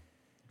has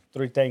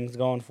 3 things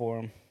going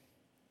for them.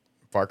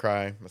 Far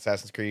Cry,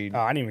 Assassin's Creed. Oh,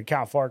 I didn't even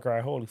count Far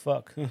Cry. Holy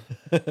fuck.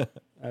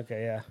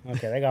 Okay, yeah.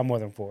 Okay, they got more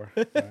than 4.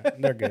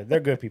 Right. They're good. They're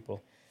good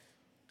people.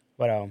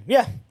 But,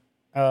 yeah.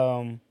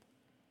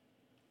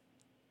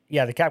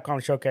 Yeah, the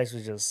Capcom showcase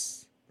was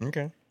just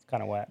kind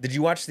of whack. Did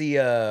you watch the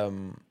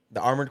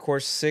Armored Core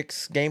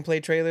 6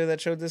 gameplay trailer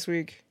that showed this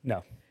week?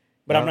 No.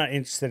 But I'm not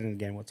interested in the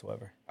game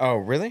whatsoever. Oh,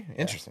 really?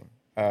 Interesting.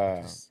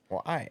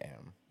 Well, I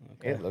am.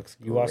 Okay. It looks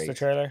great. You watched the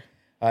trailer?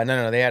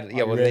 No. They had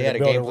they had a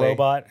gameplay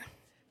robot.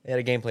 They had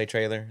a gameplay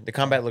trailer. The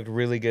combat looked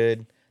really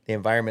good. The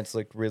environments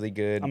looked really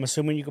good. I'm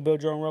assuming you can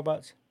build your own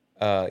robots?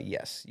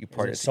 Yes, you Is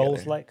part it it together.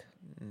 Souls-like?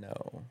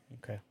 No.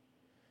 Okay.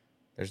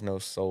 There's no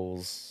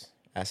Souls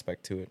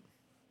aspect to it.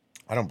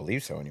 I don't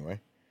believe so anyway.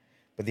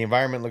 But the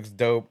environment looks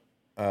dope.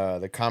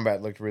 The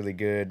combat looked really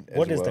good as well.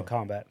 What is the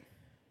combat?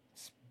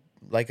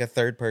 Like a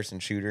third-person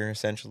shooter,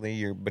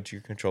 essentially. But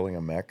you're controlling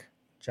a mech.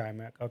 Giant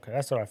mech. Okay,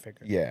 that's what I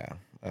figured. Yeah.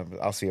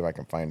 I'll see if I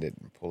can find it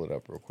and pull it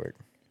up real quick.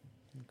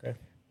 Okay.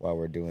 While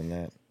we're doing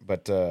that.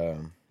 But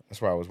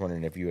that's why I was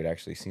wondering if you had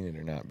actually seen it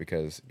or not,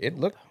 because it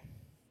looked...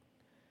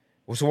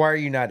 Well, so why are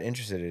you not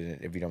interested in it,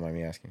 if you don't mind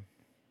me asking?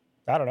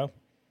 I don't know.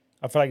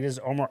 I feel like this is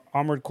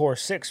Armored Core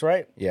 6,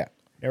 right? Yeah.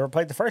 Never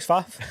played the first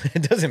 5.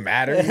 It doesn't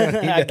matter. You don't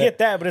need I to- get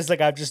that, but it's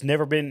like I've just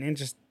never been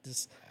interested.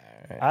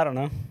 right. I don't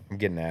know. I'm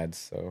getting ads,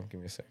 so give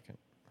me a second.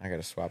 I got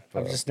to swap.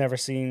 I've just never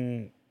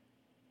seen...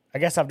 I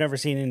guess I've never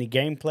seen any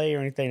gameplay or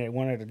anything that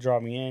wanted to draw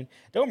me in.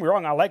 Don't get me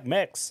wrong, I like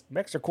mechs.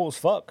 Mechs are cool as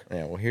fuck.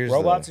 Yeah, well, here's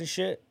robots and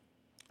shit.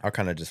 I'll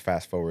kind of just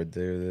fast forward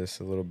through this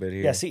a little bit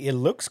here. Yeah, see, it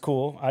looks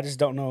cool. I just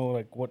don't know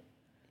like what.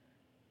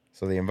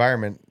 So the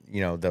environment,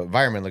 the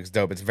environment looks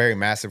dope. It's very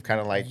massive, kind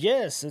of like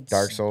Yes, it's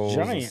Dark Souls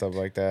giant. and stuff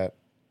like that.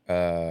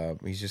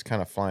 He's just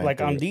kind of flying. Like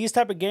through on it. these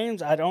type of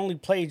games, I'd only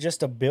play just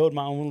to build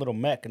my own little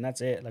mech, and that's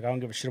it. Like I don't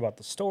give a shit about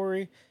the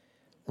story.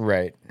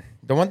 Right.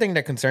 The one thing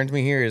that concerns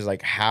me here is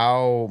like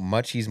how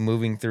much he's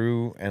moving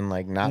through and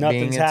like not being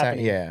Nothing's attacked.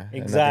 happening. Yeah,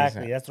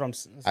 Exactly. That's what I'm.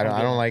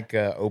 I don't like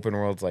open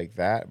worlds like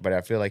that, but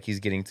I feel like he's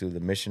getting to the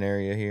mission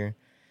area here,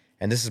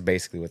 and this is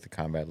basically what the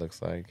combat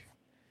looks like.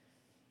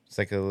 It's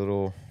like a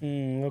little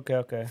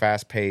Okay.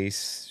 fast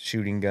pace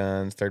shooting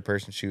guns, third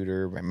person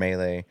shooter,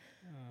 melee.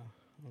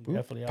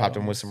 Definitely Popped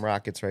him with some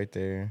rockets right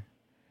there.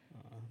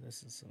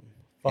 This is some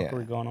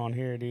fuckery going on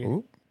here, dude.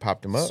 Oop,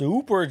 popped him up,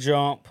 Super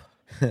jump,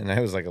 and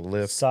that was like a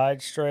lift.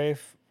 side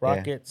strafe,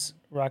 rockets,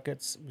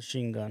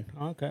 machine gun.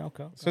 Okay.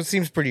 So it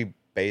seems pretty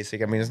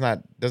basic. I mean,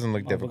 doesn't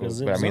look difficult,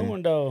 but I mean,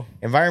 window.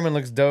 environment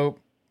looks dope.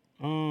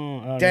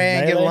 Dang,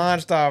 get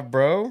launched off,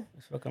 bro.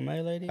 It's fucking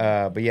melee, dude.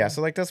 But yeah,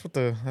 so like that's what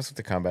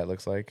the combat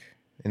looks like.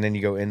 And then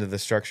you go into the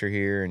structure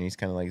here, and he's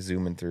kind of like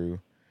zooming through.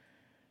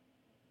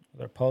 Are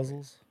there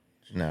puzzles?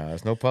 No,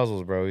 there's no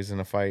puzzles, bro. He's in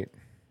a fight.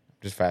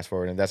 Just fast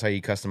forward, and that's how you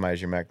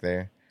customize your mech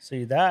there.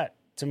 See, that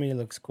to me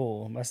looks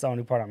cool. That's the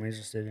only part I'm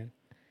interested in.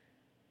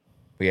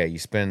 But yeah, you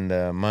spend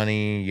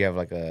money. You have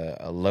like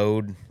a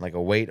load, like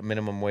a weight, a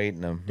minimum weight,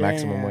 and a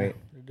maximum weight.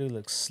 The dude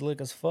looks slick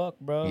as fuck,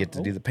 bro. You get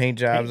to do the paint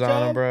jobs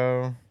on him,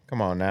 bro.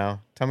 Come on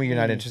now. Tell me you're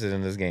not interested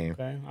in this game.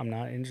 Okay, I'm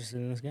not interested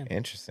in this game.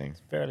 Interesting.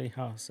 It's fairly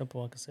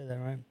simple I can say that,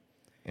 right?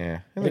 Yeah.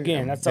 But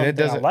again, that's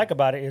something I like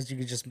about it is you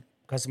can just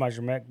customize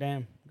your mech.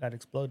 Damn, got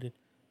exploded.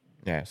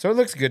 Yeah, so it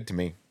looks good to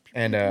me.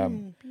 And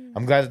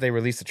I'm glad that they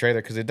released the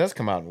trailer because it does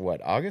come out in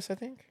August, I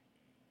think?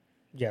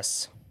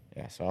 Yes.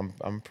 Yeah, so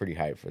I'm pretty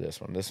hyped for this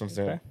one. This one's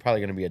Okay.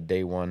 probably going to be a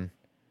day one.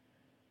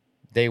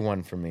 Day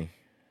one for me.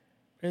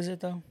 Is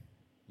it though?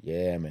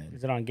 Yeah, man.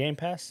 Is it on Game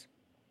Pass?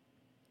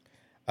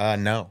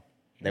 No.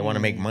 They want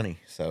to make money,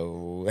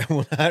 so it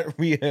will not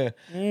be it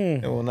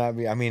will not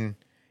be. I mean,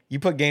 you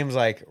put games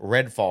like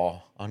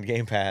Redfall on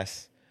Game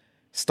Pass,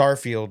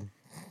 Starfield,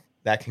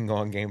 that can go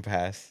on Game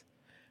Pass.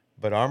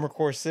 But Armored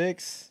Core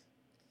 6,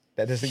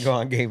 that doesn't go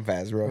on Game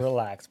Pass, bro.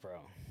 Relax, bro.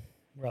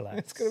 Relax.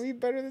 It's going to be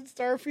better than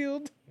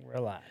Starfield.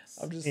 Relax.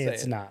 I'm just saying.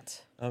 It's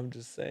not. I'm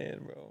just saying,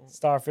 bro.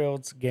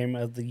 Starfield's game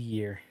of the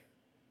year.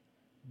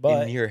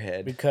 But in your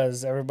head.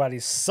 because everybody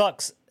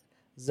sucks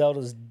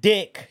Zelda's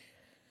dick,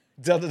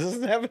 Zelda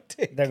doesn't have a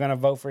dick. they're gonna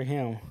vote for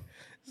him.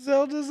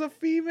 Zelda's a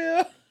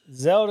female.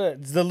 Zelda,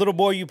 it's the little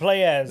boy you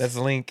play as. That's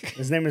Link.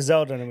 His name is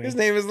Zelda to me. His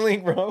name is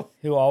Link, bro.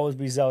 He'll always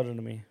be Zelda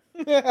to me.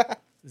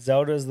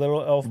 Zelda's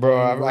little elf.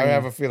 Bro, I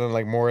have a feeling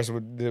like Morris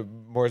would be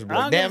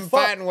like, damn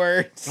fighting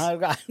words. I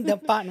got them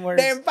fighting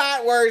words. Damn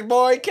fighting words,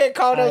 boy. You can't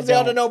call no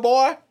Zelda don't. no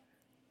boy.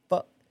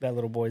 Fuck that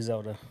little boy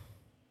Zelda.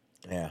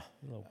 Yeah.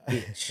 Little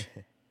bitch.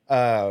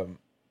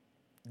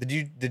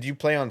 Did you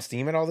play on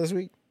Steam at all this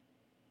week?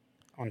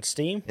 On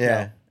Steam?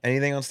 Yeah.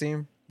 Anything on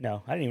Steam?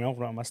 No, I didn't even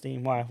open up my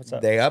Steam. Why? What's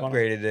up? They What's going on?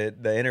 upgraded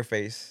it, the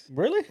interface.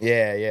 Really?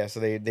 Yeah. So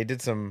they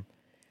did some.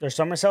 Their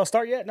summer sale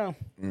start yet? No.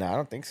 No, I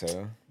don't think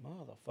so.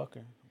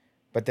 Motherfucker.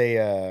 But they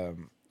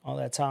All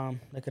that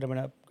time they could have been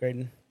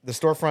upgrading. the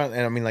storefront,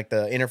 and I mean like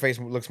the interface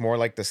looks more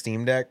like the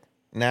Steam Deck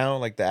now,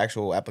 like the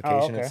actual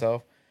application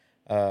itself.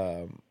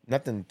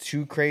 Nothing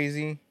too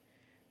crazy,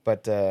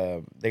 but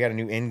they got a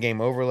new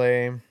in-game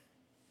overlay.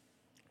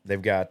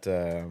 They've got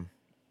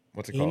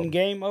what's it called?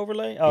 In-game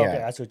overlay? Oh, Yeah. okay,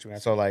 that's what you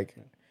meant. So like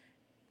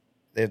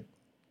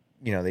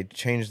they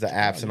changed the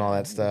apps and all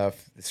that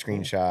stuff, the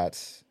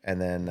screenshots, and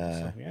then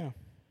yeah.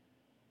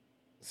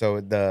 so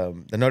the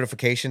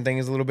notification thing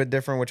is a little bit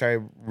different, which I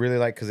really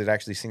like because it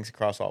actually syncs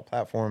across all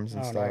platforms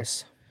and stuff.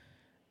 Nice.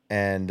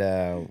 And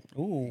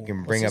you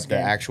can bring up the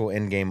actual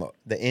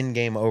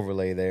in-game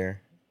overlay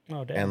there.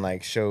 Oh, damn. And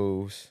like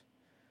shows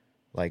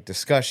like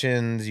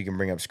discussions. You can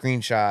bring up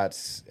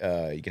screenshots.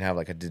 You can have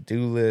like a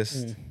to-do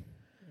list.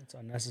 It's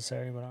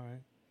unnecessary, but all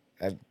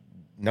right.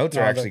 Notes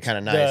are actually kind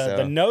of nice.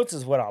 The notes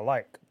is what I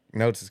like.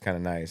 Notes is kind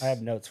of nice. I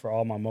have notes for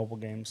all my mobile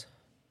games.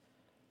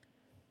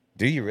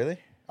 Do you really?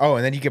 Oh,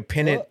 and then you can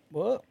pin it.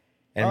 What?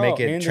 and make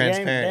in it the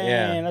transparent. game?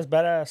 Dang, Yeah, that's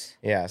badass.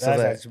 yeah.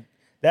 So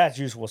That's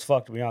useful as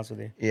fuck, to be honest with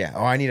you. yeah.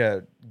 Oh, I need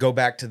to go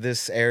back to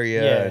this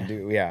area. Yeah. And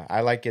do. Yeah,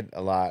 I like it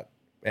a lot,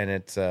 and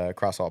it's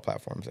across all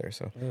platforms there.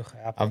 So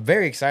Apple. I'm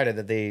very excited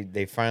that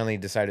they finally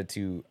decided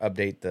to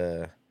update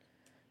the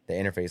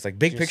interface. Like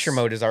big picture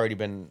mode has already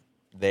been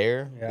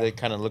there. Yeah. It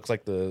kind of looks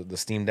like the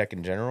Steam Deck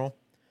in general.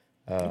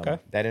 Okay.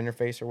 That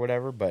interface or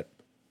whatever, but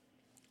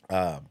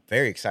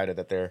very excited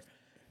that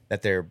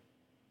they're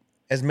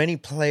as many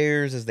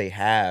players as they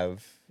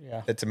have.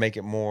 Yeah. That to make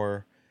it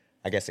more,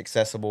 I guess,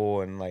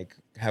 accessible and like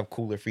have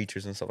cooler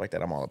features and stuff like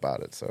that. I'm all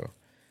about it. So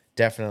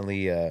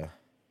definitely a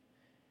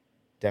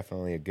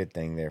good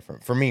thing there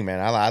for me, man.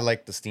 I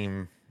like the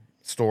Steam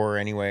store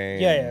anyway.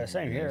 Yeah,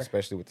 same here.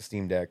 Especially with the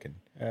Steam Deck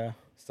and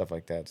stuff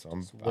like that. So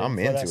I'm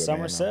into that it,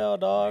 summer man. sale,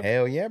 dog.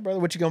 Hell yeah, brother.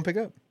 What you gonna pick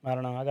up? I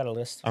don't know. I got a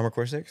list. Armored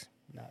Core 6?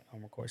 Not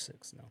Armored Core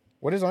 6, no.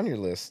 What is on your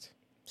list?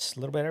 Just a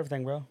little bit of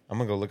everything, bro. I'm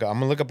gonna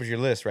look up your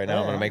list right now. Yeah,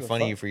 I'm gonna make I'll fun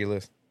go of you for your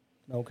list.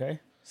 Okay.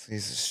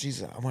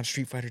 She's I want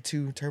Street Fighter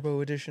 2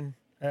 Turbo Edition.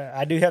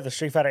 I do have the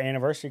Street Fighter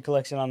Anniversary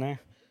Collection on there,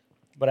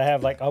 but I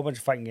have like a whole bunch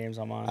of fighting games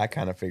on mine. I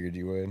kind of figured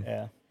you would.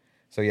 Yeah.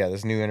 So yeah,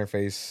 this new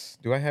interface.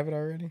 Do I have it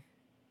already?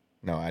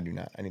 No, I do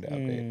not. I need to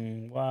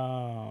update.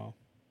 Wow.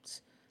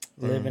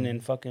 Living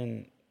in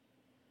fucking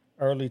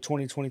early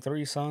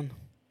 2023, son.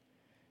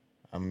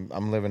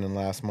 I'm living in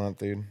last month,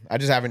 dude. I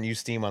just haven't used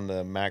Steam on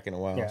the Mac in a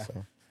while. Yeah.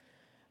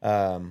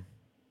 So,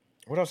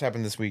 what else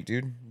happened this week,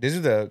 dude?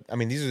 These are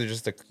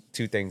just the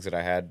two things that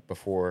I had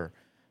before,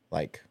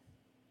 like,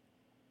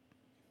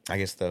 I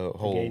guess the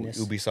whole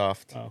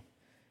Ubisoft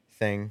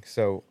thing.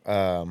 So,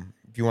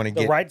 if you want to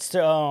get the rights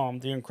to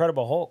the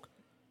Incredible Hulk,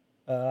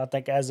 I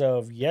think as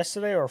of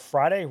yesterday or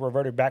Friday,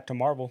 reverted back to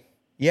Marvel.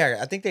 Yeah,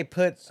 I think they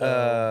put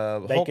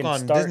Hulk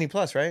on Disney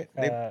Plus, right?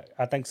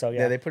 I think so.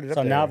 Yeah, yeah, they put it up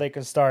so there. now they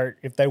can start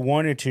if they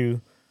wanted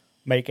to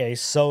make a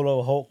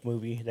solo Hulk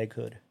movie. They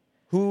could.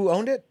 Who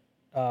owned it?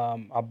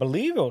 I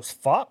believe it was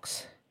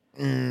Fox,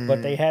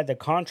 but they had the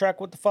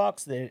contract with the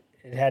Fox that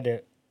it had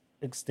to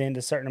extend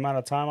a certain amount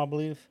of time. I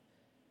believe.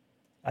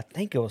 I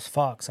think it was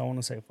Fox. I want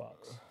to say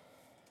Fox.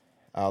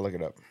 I'll look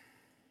it up.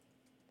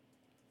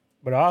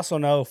 But I also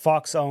know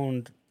Fox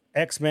owned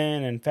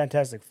X-Men and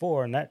Fantastic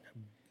Four, and that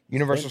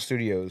Universal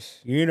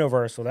Studios.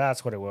 Universal.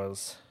 That's what it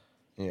was.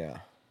 Yeah.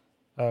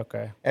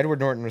 Okay.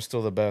 Edward Norton was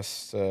still the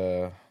best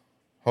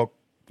Hulk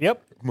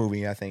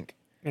movie, I think.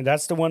 And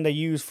that's the one they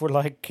use for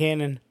like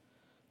canon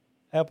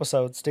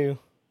episodes too.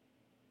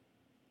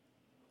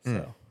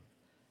 So,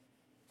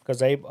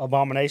 because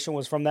Abomination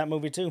was from that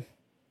movie too.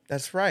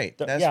 That's right.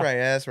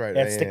 That's right.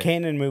 That's the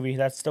canon movie.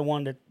 That's the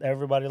one that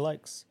everybody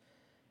likes.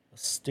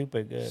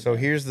 Stupid good. So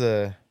here's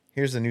the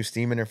new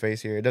Steam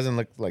interface here. It doesn't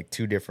look like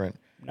too different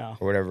or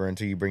whatever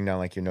until you bring down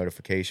like your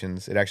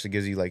notifications. It actually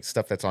gives you like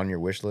stuff that's on your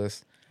wish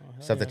list,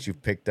 stuff that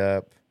you've picked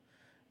up.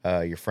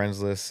 Your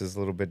friends list is a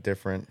little bit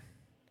different,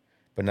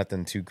 but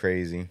nothing too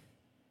crazy.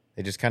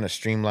 They just kind of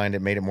streamlined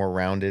it, made it more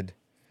rounded.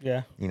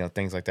 Yeah. You know,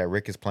 things like that.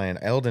 Rick is playing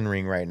Elden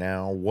Ring right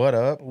now. What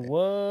up?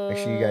 What? Make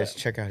sure you guys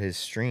check out his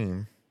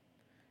stream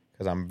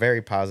because I'm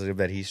very positive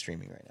that he's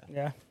streaming right now.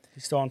 Yeah.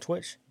 He's still on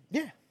Twitch.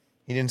 Yeah.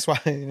 He didn't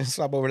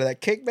swap over to that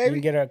Kick, baby.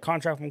 You can get a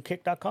contract from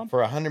kick.com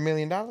for $100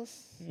 million. Have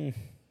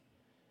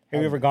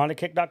you ever gone to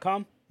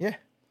kick.com? Yeah.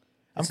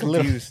 I'm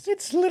confused.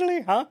 It's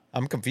literally,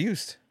 I'm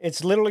confused.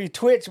 It's literally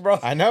Twitch, bro.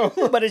 I know.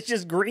 But it's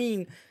just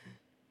green.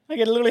 Like,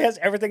 it literally has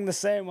everything the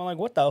same. I'm like,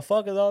 what the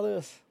fuck is all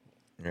this?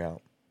 Yeah.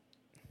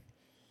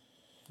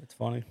 It's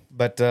funny.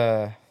 But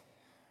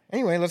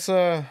anyway, let's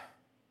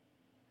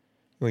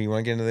well, you want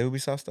to get into the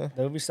Ubisoft stuff?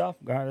 The Ubisoft?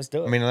 All right, let's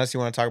do it. I mean, unless you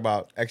want to talk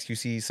about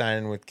XQC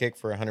signing with Kick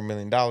for $100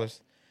 million,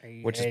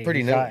 which is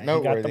pretty noteworthy.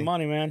 He got the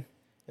money, man.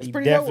 It's he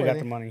pretty definitely noteworthy.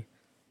 got the money.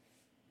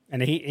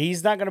 And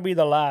he's not going to be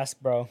the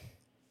last, bro.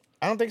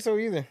 I don't think so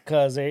either.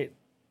 Because, like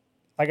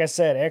I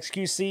said,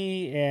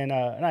 XQC and,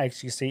 not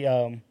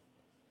XQC,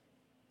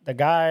 the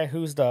guy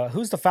who's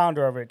the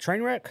founder of it,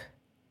 Trainwreck?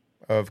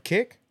 Of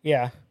Kick?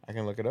 Yeah. I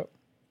can look it up.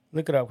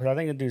 Look it up, because I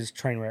think the dude's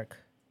Trainwreck.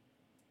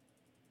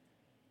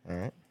 All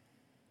right.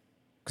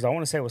 Because I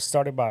want to say it was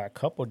started by a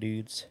couple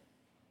dudes.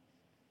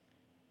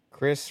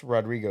 Chris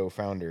Rodrigo,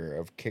 founder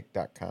of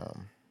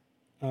Kick.com.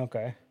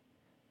 Okay.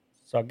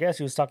 So I guess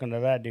he was talking to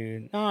that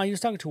dude. No, he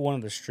was talking to one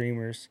of the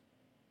streamers.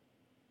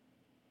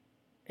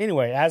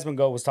 Anyway,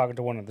 Asmongold was talking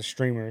to one of the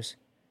streamers.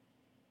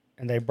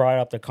 And they brought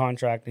up the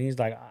contract. And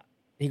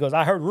he goes,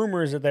 I heard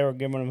rumors that they were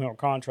giving him a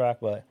contract,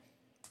 but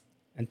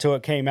until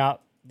it came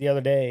out the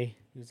other day,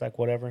 he was like,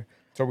 whatever.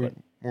 So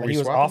he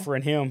was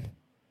offering him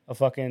a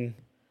fucking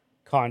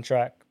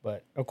contract.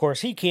 But, of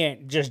course, he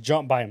can't just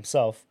jump by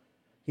himself.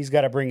 He's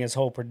got to bring his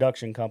whole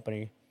production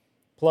company.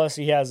 Plus,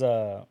 he has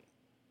a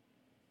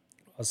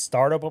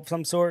startup of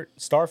some sort,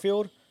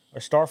 Starfield or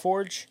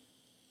Starforge,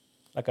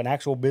 like an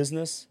actual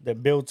business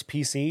that builds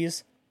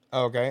PCs.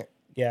 Oh, okay.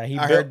 Yeah,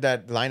 I heard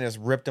that Linus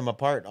ripped him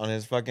apart on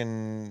his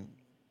fucking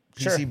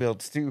PC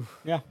builds too.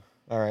 Yeah.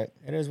 All right.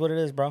 It is what it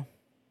is, bro.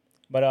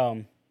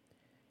 But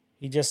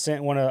he just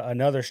sent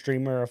another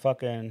streamer a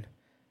fucking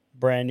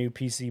brand new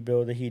PC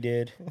build that he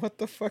did. What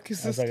the fuck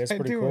is I was this like, it's guy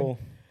pretty doing? cool.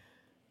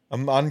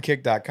 I'm on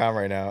kick.com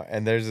right now,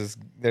 and there's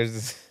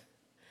this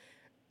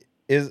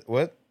Is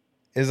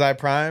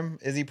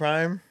he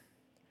Prime?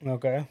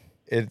 Okay.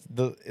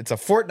 It's a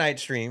Fortnite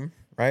stream,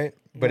 right?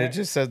 But Right. it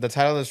just says the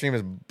title of the stream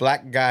is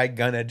Black Guy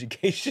Gun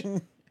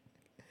Education.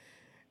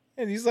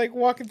 And he's like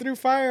walking through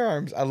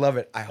firearms. I love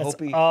it. That's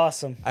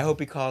awesome. I hope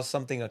he calls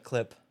something a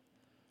clip.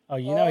 Oh,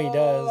 you know he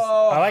does.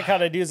 I like how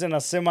the dude's in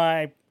a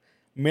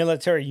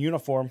semi-military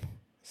uniform.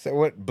 So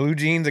what? Blue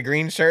jeans, a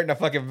green shirt, and a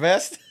fucking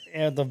vest?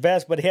 And the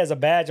vest, but he has a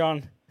badge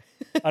on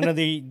under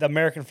the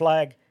American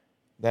flag.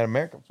 That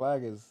American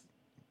flag is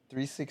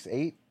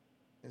 368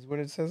 is what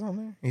it says on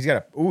there. He's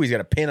got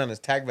a pin on his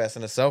tack vest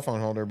and a cell phone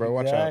holder, bro.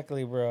 Watch out.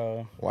 Exactly,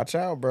 bro. Watch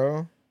out,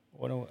 bro.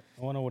 I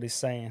wonder what he's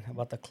saying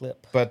about the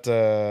clip. But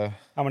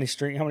How many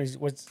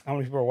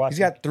people are watching? he's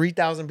got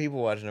 3,000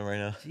 people watching him right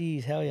now.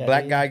 Jeez, hell yeah.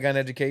 Black dude. Guy Gun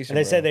Education. And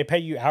they bro. say they pay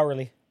you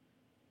hourly.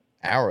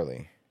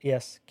 Hourly.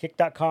 Yes.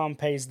 Kick.com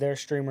pays their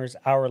streamers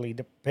hourly,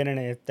 depending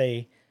on if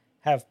they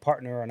have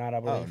partner or not, I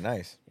Oh, believe.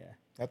 nice. Yeah.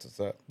 That's what's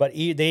up. But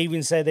they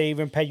even say they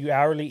even pay you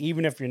hourly,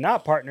 even if you're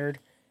not partnered,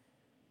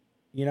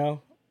 you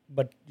know,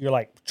 but you're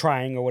like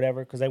trying or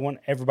whatever, because they want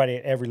everybody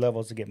at every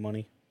level to get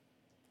money.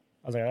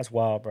 I was like, that's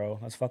wild, bro.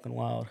 That's fucking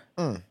wild.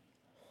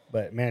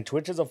 But man,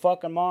 Twitch is a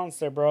fucking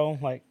monster, bro.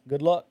 Like,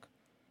 good luck.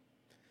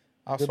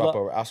 I'll Good swap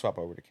luck.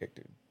 over to Kick,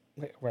 dude.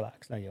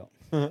 Relax. No, you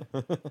don't.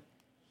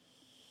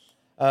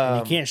 And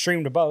you can't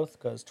stream to both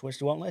because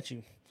Twitch won't let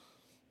you.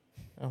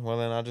 Oh, well,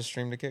 then I'll just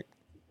stream to Kick.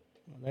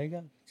 Well, there you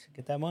go.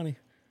 Get that money.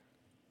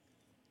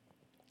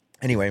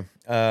 Anyway,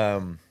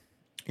 yeah,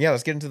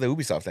 let's get into the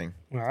Ubisoft thing.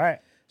 All right.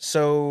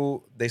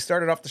 So they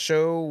started off the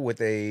show with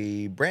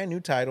a brand new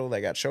title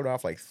that got showed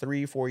off like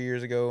 3-4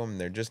 years ago, and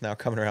they're just now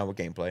coming around with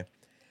gameplay.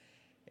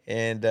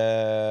 And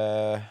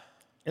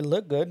It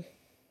looked good.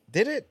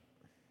 did it?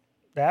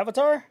 The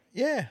Avatar?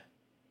 Yeah,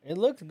 It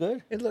looked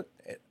good. it looked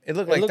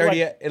like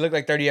 30. It looked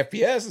like 30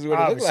 FPS is what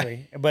it looked like.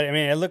 Obviously. But I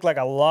mean, it looked like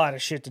a lot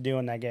of shit to do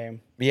in that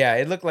game. Yeah,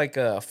 it looked like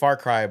a Far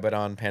Cry, but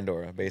on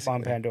Pandora, basically.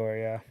 On Pandora,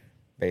 yeah.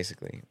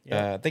 Basically,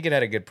 Yeah. I think it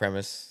had a good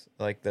premise,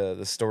 like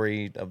the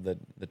story of the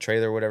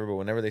trailer or whatever. But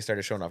whenever they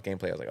started showing off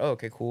gameplay, I was like, oh,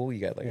 okay, cool. You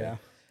got like Yeah. a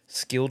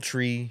skill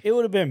tree. It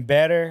would have been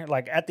better.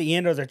 Like at the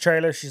end of the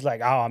trailer, she's like,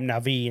 "Oh, I'm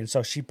Navi," and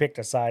so she picked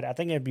a side. I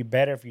think it'd be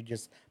better if you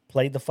just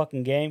played the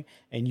fucking game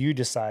and you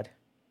decide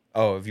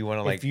Oh, if you want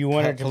to like if you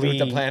wanted to pollute be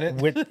the planet,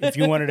 if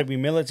you wanted to be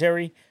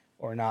military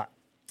or not.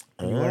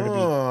 If you wanted to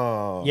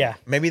Oh, Yeah.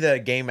 Maybe the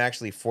game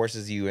actually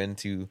forces you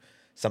into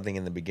something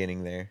in the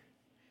beginning there,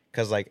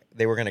 because like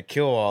they were gonna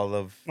kill all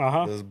of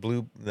those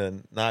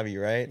the Navi,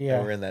 right? Yeah.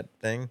 That were in that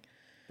thing. be.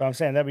 But I'm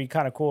saying that'd be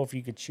kind of cool if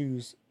you could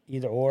choose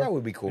either or. That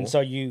would be cool. And so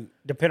you,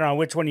 depending on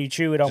which one you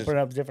choose, it Just- open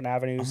up different I'm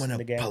avenues in gonna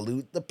the game.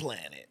 pollute the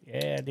planet.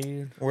 Yeah,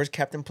 dude, Where's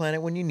Captain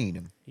Planet when you need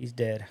him? he's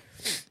dead.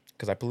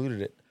 Because I polluted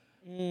it.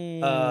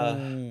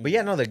 Mm. But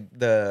yeah, no,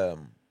 the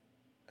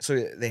so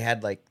they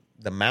had like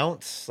the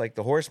mounts, like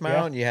the horse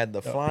mount. You had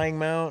the flying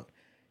mount.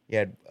 You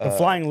had The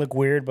flying looked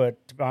weird,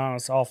 but to be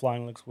honest, all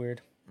flying looks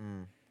weird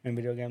in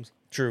video games.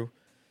 True.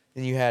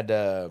 Then you had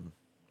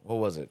what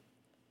was it?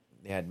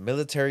 They had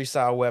military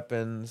style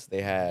weapons.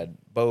 They had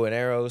bow and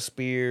arrow,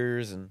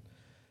 spears, and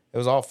it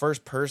was all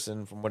first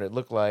person from what it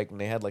looked like. And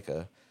they had like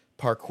a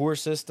parkour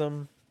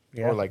system,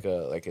 or like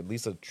at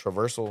least a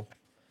traversal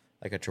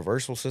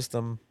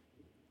system.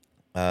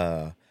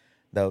 The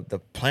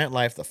plant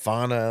life, the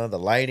fauna, the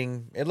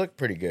lighting, it looked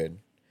pretty good.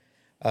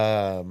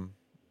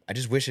 I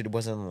just wish it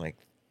wasn't like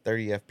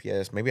 30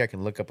 FPS. Maybe I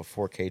can look up a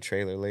 4K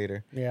trailer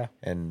later. Yeah.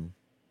 And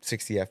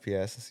 60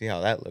 FPS and see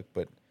how that looked.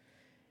 But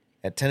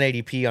at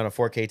 1080p on a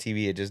 4K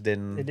TV, it just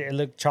didn't. It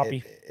looked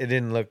choppy. It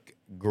didn't look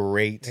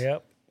great.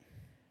 Yep.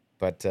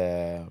 But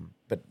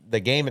the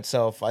game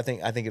itself, I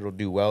think it'll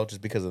do well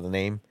just because of the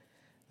name.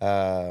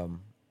 And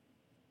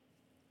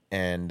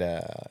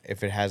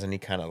if it has any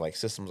kind of like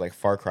systems like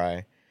Far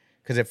Cry,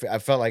 because if I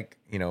felt like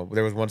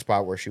there was one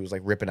spot where she was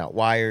like ripping out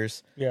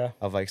wires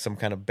of like some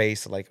kind of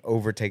base to like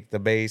overtake the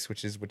base,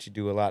 which is what you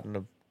do a lot in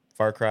the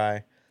Far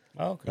Cry.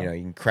 Oh, okay.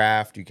 You can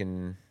craft, you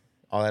can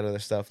all that other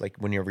stuff. Like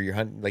whenever you're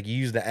hunting, like you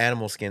use the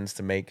animal skins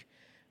to make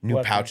new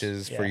Weapons,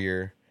 pouches for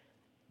your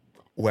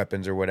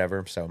weapons or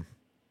whatever. So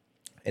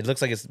it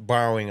looks like it's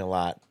borrowing a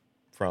lot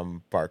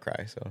from Far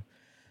Cry. So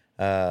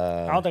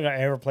I don't think I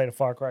ever played a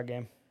Far Cry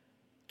game.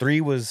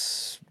 3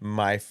 was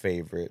my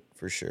favorite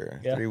for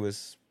sure. Yeah. 3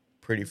 was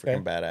pretty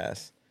freaking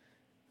badass.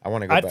 I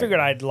want to go I back. figured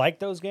I'd like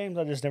those games.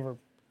 I just never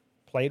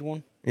played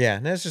one. Yeah,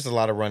 and it's just a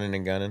lot of running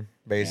and gunning,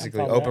 basically.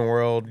 fine with Open that.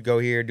 world, go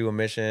here, do a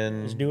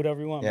mission. Just do whatever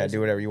you want. Yeah, basically. do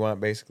whatever you want,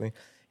 basically.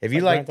 If you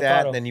Like like Grand Theft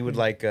that, Auto. then you would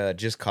like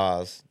Just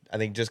Cause. I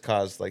think Just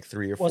Cause like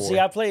 3 or 4. Well, see,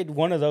 I played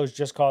one of those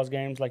Just Cause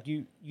games. Like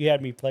you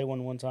had me play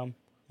one time.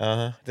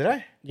 Uh-huh. Did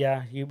I?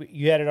 Yeah,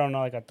 you had it on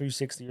like a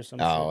 360 or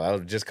something. Oh, that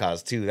was Just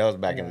Cause 2. That was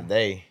back in the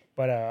day.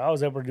 But I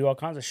was able to do all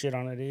kinds of shit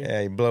on it, dude.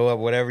 Yeah, you blow up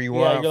whatever you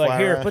Yeah, want. you're like, fly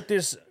here, around. put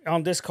this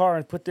on this car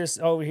and put this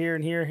over here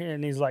and here,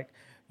 and he's like,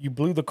 you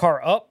blew the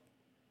car up,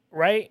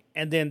 right?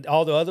 And then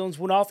all the other ones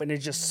went off, and it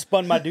just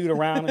spun my dude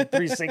around in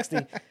 360.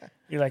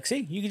 You're like, see,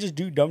 you can just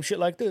do dumb shit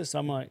like this.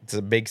 I'm like, It's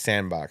a big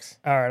sandbox.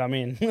 all right, I'm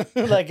in.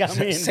 Like,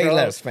 I'm in. Say bro.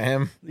 less,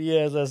 fam.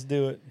 Yes, let's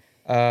do it.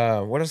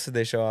 What else did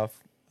they show off?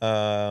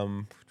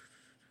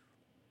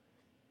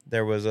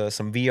 There was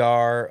some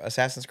VR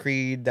Assassin's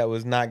Creed that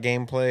was not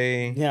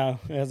gameplay. Yeah,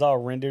 it was all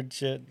rendered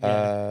shit.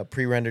 Yeah.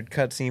 Pre-rendered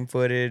cutscene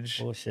footage.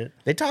 Bullshit.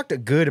 They talked a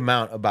good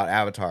amount about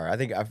Avatar. I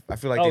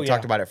feel like they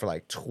talked about it for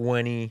like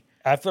 20,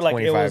 I feel like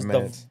it 25 was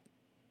minutes. the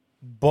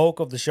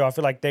bulk of the show. I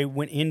feel like they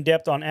went in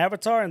depth on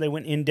Avatar and they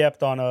went in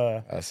depth on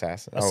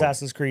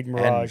Assassin's Creed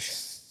Mirage.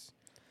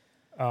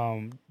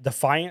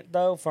 Defiant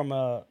though from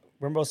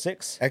Rainbow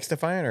Six. X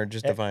Defiant or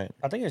just Defiant?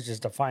 I think it's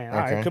just Defiant.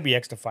 Okay. It could be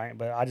X Defiant,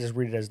 but I just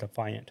read it as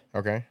Defiant.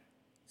 Okay.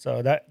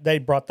 So that they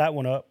brought that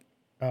one up.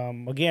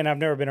 Again, I've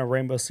never been a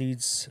Rainbow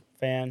Siege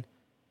fan.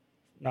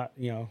 Not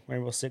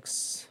Rainbow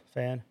Six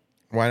fan.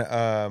 Why?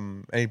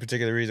 Any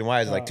particular reason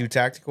why? Is it like too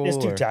tactical? It's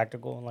too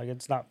tactical. Like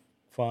it's not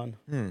fun.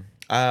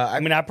 I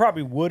mean, I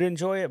probably would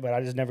enjoy it, but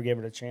I just never gave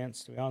it a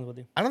chance. To be honest with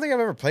you. don't think I've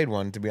ever played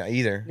one to be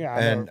either. Yeah,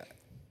 and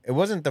it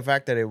wasn't the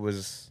fact that it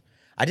was.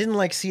 I didn't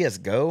like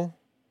CS:GO.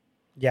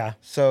 Yeah.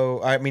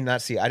 So I mean, I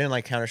didn't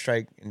like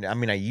Counter-Strike. I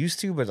mean, I used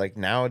to, but like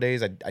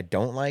nowadays, I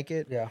don't like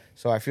it. Yeah.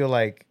 So I feel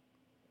like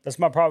That's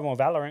my problem with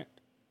Valorant.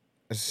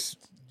 it's,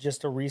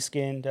 Just a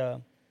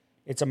reskinned.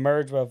 It's a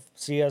merge of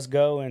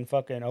CS:GO and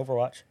fucking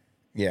Overwatch.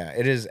 yeah,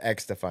 it is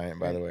X Defiant,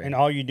 by the way. And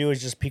all you do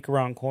is just peek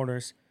around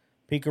corners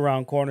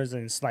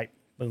and snipe.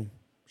 Boom,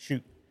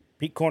 shoot.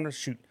 Peek corners,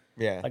 shoot.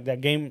 Yeah, Like that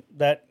game.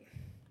 That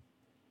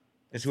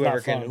it's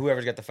not fun.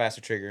 whoever's got the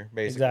faster trigger,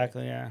 basically.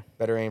 exactly. Yeah.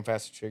 Better aim,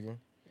 faster trigger.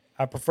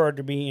 I prefer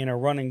to be in a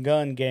run and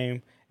gun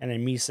game and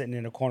then me sitting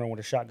in a corner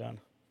with a shotgun.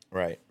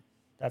 Right.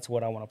 That's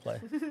what I want to play.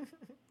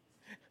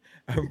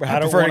 I don't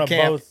prefer to want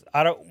camp. both.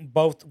 I don't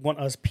both want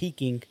us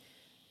peeking,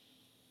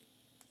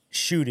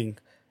 shooting.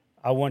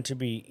 I want to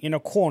be in a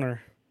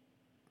corner,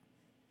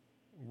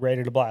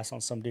 ready to blast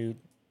on some dude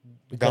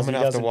because Dumb he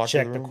enough to doesn't walk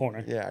check through the room.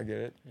 corner. Yeah, I get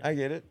it. I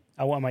get it.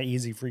 I want my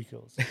easy free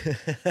kills.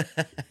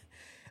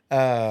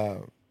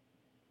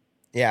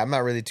 Yeah, I'm not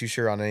really too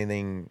sure on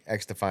anything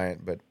X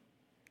Defiant, but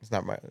it's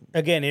not my.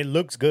 Again, it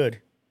looks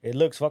good. It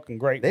looks fucking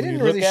great. They When didn't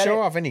you look really at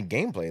show it, off any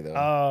gameplay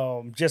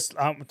though. Just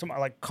I'm talking about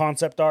like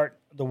concept art,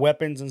 the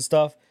weapons and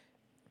stuff.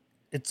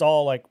 It's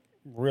all like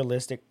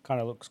realistic.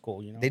 Kind of looks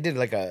cool, you know. They did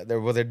like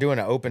they're doing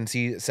an open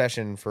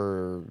session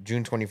for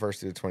June 21st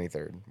through the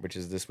 23rd, which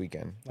is this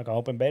weekend. Like an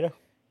open beta.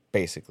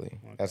 Basically,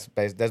 that's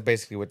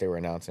basically what they were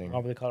announcing.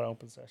 Probably call it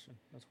open session.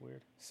 That's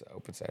weird. It's an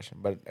open session,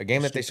 but a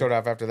game that they showed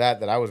off after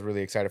that I was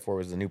really excited for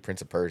was the new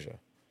Prince of Persia.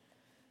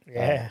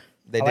 Yeah,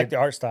 They I like did- the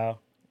art style.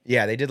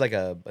 Yeah, they did like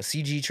a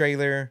CG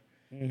trailer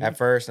at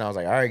first, and I was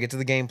like, all right, get to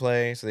the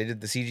gameplay. So they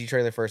did the CG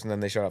trailer first, and then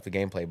they showed off the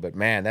gameplay. But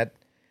man, that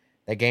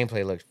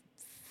gameplay looked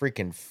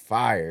freaking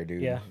fire,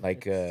 dude. Yeah,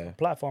 Like,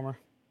 platformer.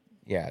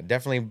 yeah,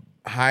 definitely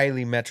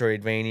highly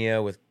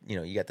Metroidvania with,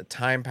 you got the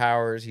time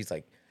powers. He's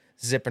like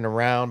zipping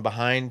around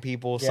behind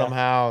people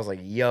somehow. I was like,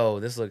 yo,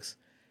 this looks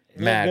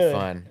mad good.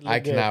 fun. It I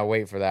looked cannot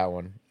wait for that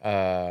one.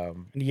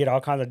 And you get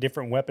all kinds of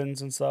different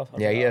weapons and stuff.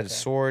 Yeah, he Okay. had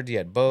swords, he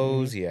had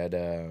bows, he had,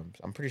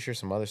 I'm pretty sure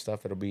some other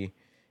stuff that'll be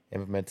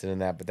implemented in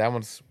that. But that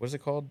one's, what is it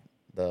called?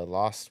 The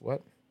Lost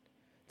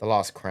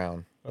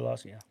Crown.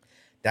 Yeah.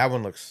 That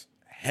one looks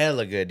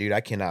hella good, dude.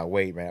 I cannot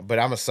wait, man. But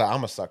I'm a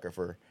sucker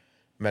for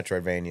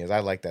Metroidvanias. I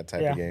like that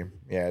type of game.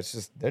 Yeah,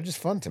 they're just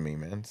fun to me,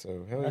 man.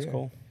 So hell That's yeah.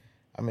 cool.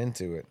 I'm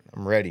into it.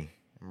 I'm ready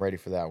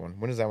for that one.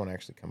 When does that one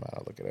actually come out?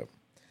 I'll look it up.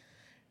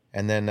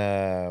 And then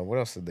what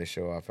else did they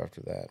show off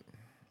after that?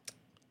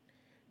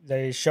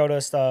 They showed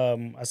us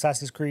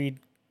Assassin's Creed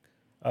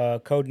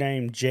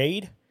codename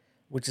Jade,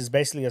 which is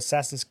basically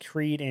Assassin's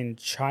Creed in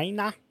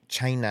China.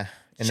 And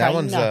that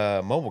one's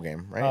a mobile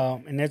game,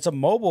 right? And it's a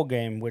mobile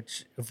game,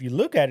 which if you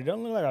look at it, it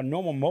doesn't look like a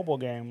normal mobile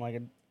game,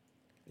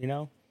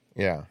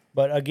 Yeah.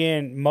 But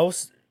again,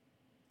 most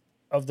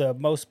of the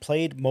most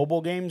played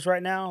mobile games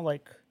right now,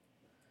 like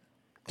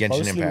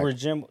Genshin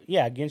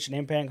Impact. Genshin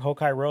Impact,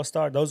 Honkai Rail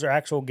Star, those are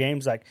actual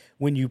games. Like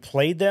when you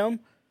play them,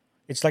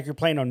 it's like you're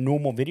playing a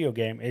normal video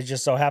game. It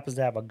just so happens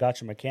to have a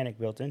gacha mechanic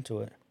built into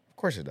it. Of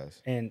course it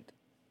does.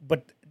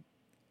 But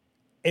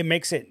it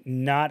makes it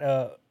not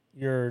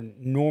your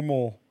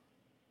normal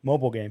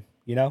mobile game,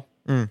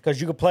 because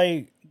you could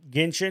play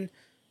Genshin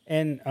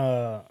and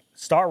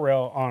Star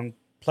Rail on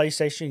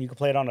PlayStation. You can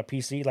play it on a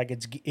PC. Like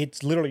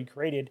it's literally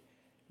created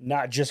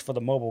not just for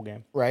the mobile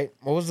game. Right.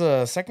 What was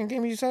the second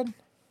game you said?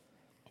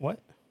 What?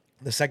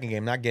 The second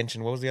game, not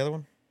Genshin. What was the other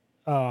one?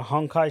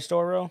 Honkai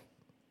Star Rail.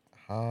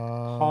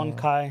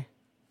 Honkai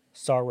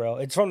Star Rail.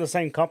 It's from the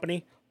same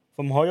company,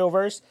 from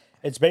Hoyoverse.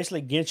 It's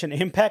basically Genshin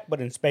Impact,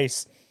 but in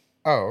space.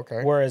 Oh,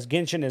 okay. Whereas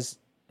Genshin is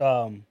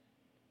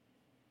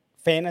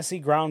fantasy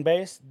ground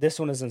based. This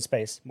one is in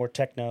space, more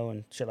techno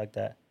and shit like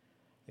that.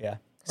 Yeah,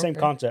 same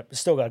concept.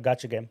 It's still got a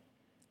gacha game,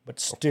 but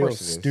still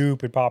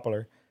stupid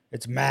popular.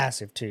 It's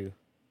massive too.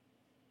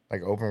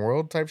 Like open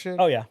world type shit?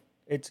 Oh yeah,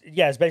 it's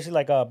basically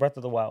like Breath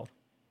of the Wild.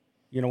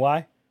 You know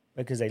why?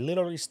 because they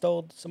literally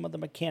stole some of the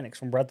mechanics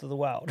from Breath of the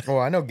Wild. Well,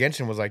 I know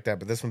Genshin was like that,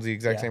 but this one's the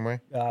exact same way.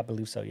 I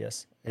believe so.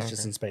 Yes, it's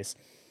just in space.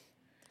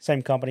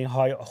 Same company,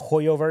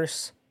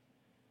 Hoyoverse.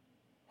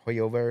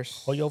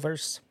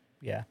 Hoyoverse.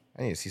 Yeah,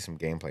 I need to see some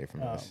gameplay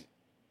from this.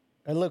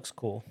 it looks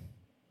cool.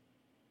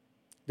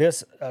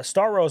 This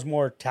Star Row is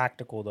more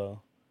tactical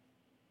though,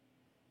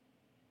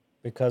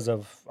 because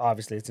of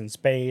obviously it's in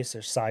space.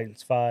 There's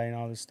sci-fi and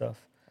all this stuff.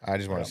 I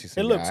just want to see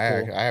some. It looks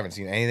cool. I haven't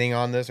seen anything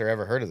on this or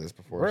ever heard of this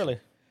before. Really?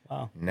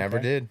 Wow. Never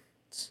did.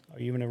 Are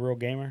you even a real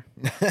gamer?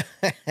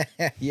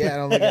 Yeah, I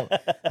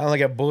don't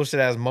look at bullshit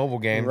ass mobile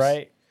games.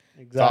 Right.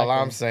 Exactly. That's all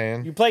I'm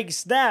saying. You play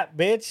Snap,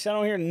 bitch. I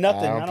don't hear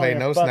nothing. I don't play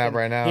no Snap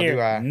right now, do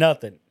I?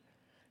 Nothing.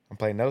 I'm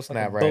playing no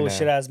Snap right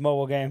bullshit ass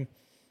mobile game.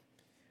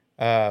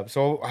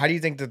 So how do you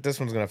think that this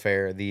one's gonna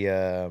fare? The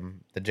Jade one.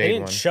 It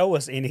didn't show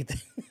us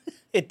anything.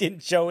 It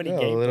didn't show any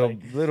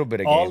gameplay. A little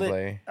bit of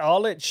gameplay.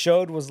 All it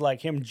showed was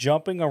like him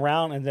jumping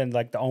around and then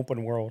like the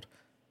open world.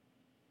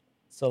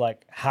 So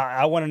like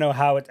I want to know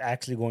how it's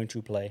actually going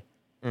to play.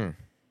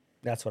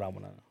 That's what I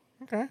want to know.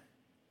 Okay.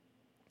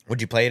 Would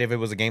you play it if it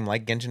was a game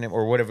like Genshin,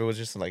 or what if it was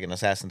just like an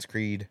Assassin's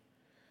Creed?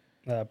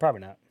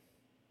 Probably not.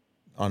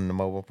 On the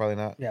mobile, probably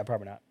not. Yeah,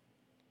 probably not.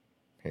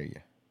 Hear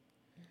you.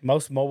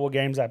 Most mobile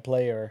games I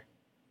play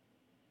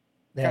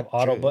they have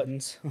auto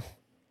buttons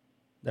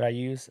that I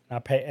use,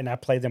 and I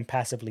play them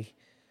passively.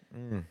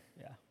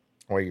 Yeah.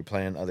 Or you're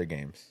playing other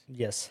games.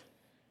 Yes.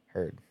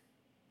 Heard.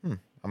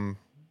 I'm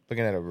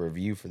looking at a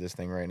review for this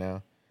thing right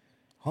now.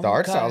 The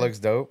art style looks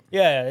dope.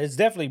 Yeah, it's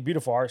definitely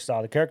beautiful art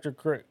style. The character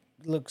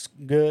looks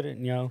good,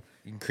 and you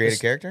can create a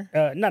character.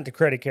 Not the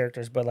credit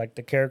characters, but like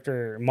the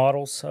character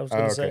models. I was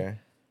going to say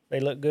they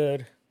look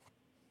good.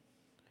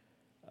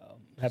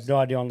 Have no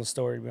idea on the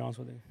story, to be honest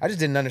with you. I just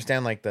didn't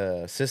understand like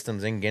the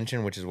systems in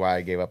Genshin, which is why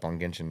I gave up on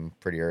Genshin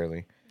pretty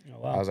early. Oh,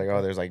 wow. I was like,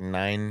 there's like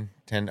 9,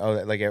 10.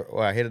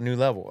 I hit a new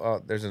level. Oh,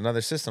 there's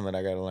another system that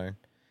I got to learn.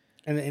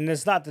 And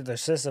it's not that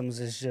there's systems;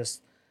 it's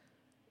just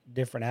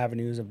different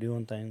avenues of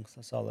doing things.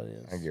 That's all it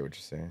is. I get what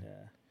you're saying.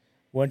 Yeah.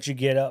 Once you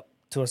get up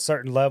to a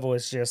certain level,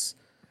 it's just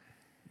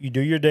you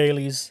do your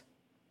dailies.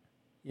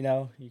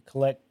 You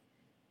collect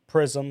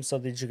prisms so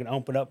that you can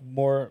open up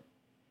more,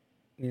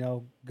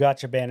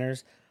 gacha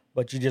banners.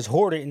 But you just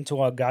hoard it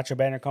until a gacha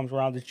banner comes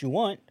around that you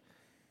want.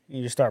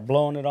 You just start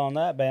blowing it on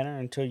that banner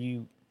until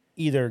you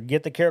either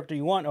get the character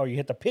you want or you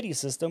hit the pity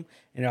system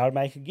and it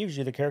automatically gives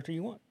you the character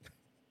you want.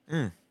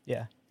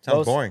 Yeah.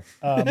 Sounds boring.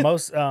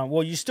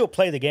 Well, you still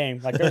play the game.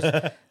 Like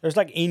there's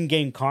like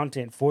in-game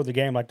content for the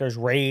game. Like there's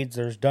raids,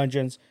 there's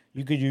dungeons.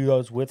 You could do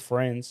those with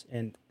friends,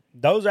 and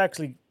those are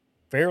actually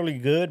fairly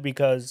good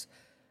because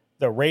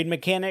the raid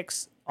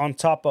mechanics on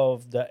top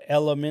of the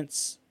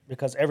elements,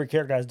 because every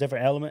character has a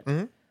different element.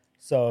 Mm-hmm.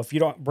 So if you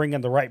don't bring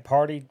in the right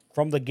party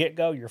from the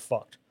get-go, you're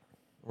fucked.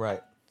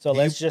 Right. So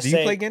let's just say... Do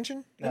you play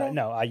Genshin?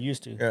 No, I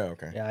used to. Yeah,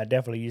 okay. Yeah, I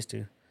definitely used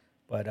to.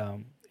 But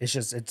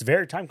it's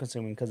very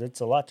time-consuming because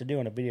it's a lot to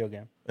do in a video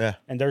game. Yeah.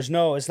 And it's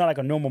not like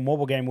a normal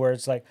mobile game where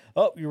it's like,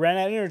 oh, you ran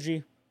out of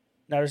energy.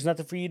 Now there's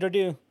nothing for you to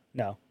do.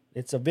 No,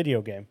 it's a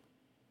video game.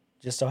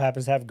 Just so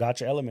happens to have a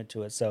gacha element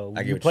to it. So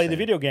you play the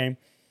video game,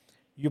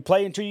 you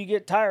play until you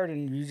get tired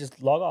and you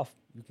just log off.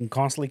 You can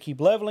constantly keep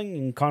leveling.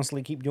 You can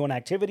constantly keep doing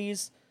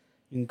activities.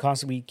 You can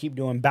constantly keep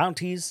doing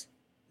bounties,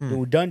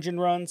 doing dungeon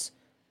runs.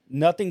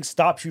 Nothing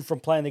stops you from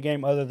playing the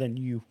game other than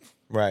you.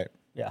 Right.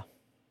 Yeah.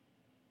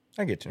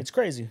 I get you. It's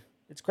crazy.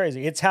 It's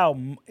crazy. It's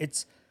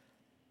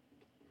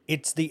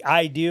the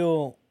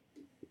ideal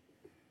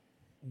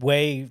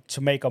way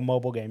to make a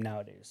mobile game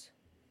nowadays.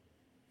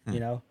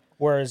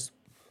 Whereas...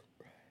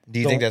 Do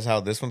you think that's how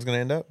this one's going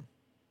to end up?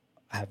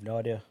 I have no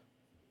idea.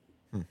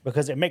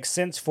 Because it makes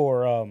sense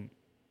for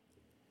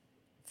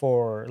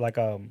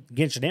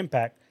Genshin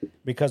Impact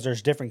because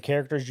there's different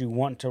characters you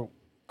want to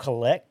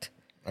collect.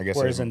 I guess.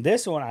 Whereas in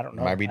this one, I don't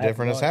know. Might be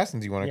different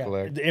assassins you want to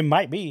collect. It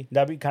might be.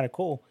 That'd be kind of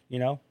cool.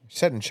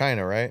 Set in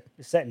China, right?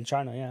 It's set in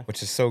China, yeah.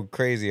 Which is so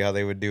crazy how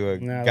they would do a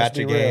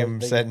gacha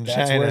game set in China.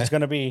 That's where it's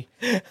gonna be.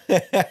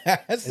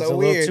 That's so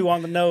weird. A little too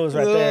on the nose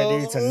right there,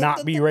 dude, to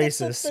not be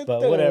racist,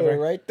 but whatever.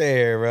 Right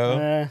there,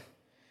 bro.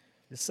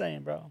 Just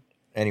saying, bro.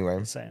 Anyway.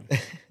 Just saying.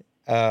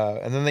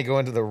 And then they go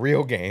into the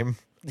real game.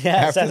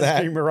 Yeah, Assassin's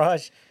Creed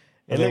Mirage.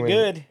 It looked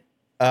good.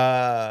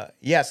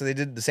 So they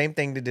did the same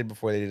thing they did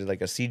before. They did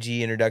like a CG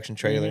introduction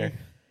trailer,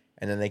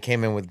 and then they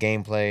came in with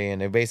gameplay,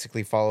 and they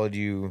basically followed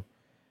you,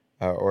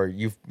 or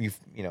you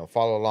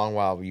follow along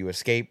while you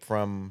escape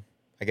from,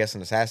 I guess,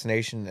 an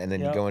assassination, and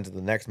then you go into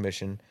the next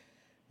mission.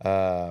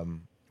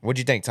 What'd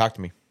you think? Talk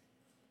to me.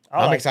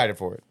 I'm excited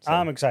for it. So.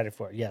 I'm excited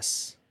for it.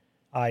 Yes,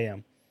 I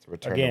am.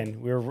 Again,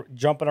 we're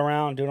jumping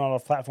around, doing all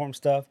the platform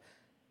stuff.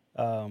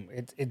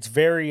 It's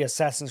very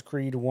Assassin's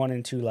Creed 1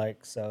 and 2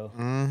 like, so.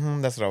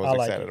 That's what I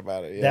was excited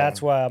about it. Yeah.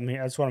 That's why I'm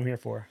here. That's what I'm here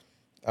for.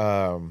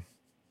 Don't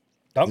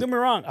get me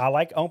wrong. I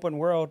like open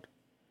world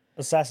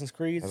Assassin's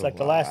Creed. Like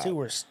the last two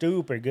were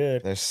stupid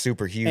good. They're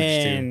super huge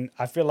and too.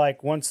 I feel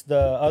like once the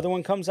other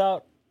one comes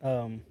out,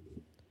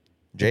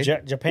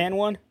 Japan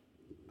one.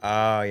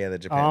 Oh yeah, the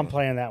Japan. I'm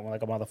playing that one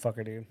like a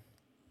motherfucker, dude.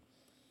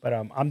 But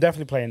I'm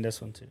definitely playing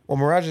this one too. Well,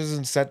 Mirage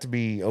isn't set to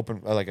be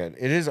open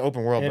it is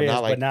open world,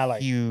 but not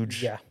like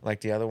huge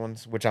like the other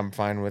ones, which I'm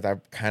fine with. I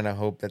kind of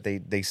hope that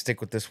they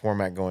stick with this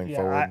format going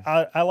forward.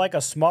 I like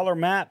a smaller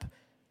map,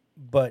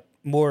 but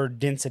more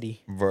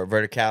density,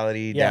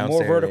 verticality, more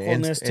downstairs,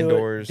 verticalness to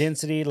indoors. it,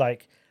 density.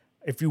 Like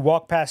if you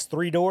walk past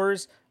 3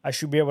 doors, I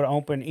should be able to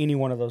open any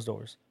one of those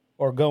doors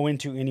or go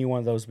into any one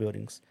of those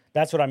buildings.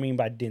 That's what I mean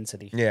by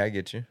density. Yeah, I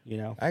get you. You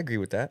know, I agree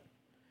with that.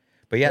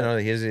 But yeah, no,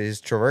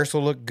 his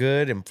traversal looked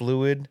good and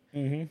fluid.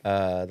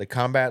 Mm-hmm. The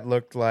combat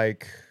looked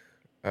like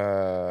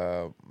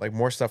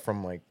more stuff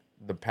from like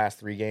the past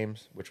 3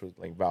 games, which was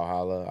like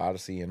Valhalla,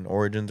 Odyssey, and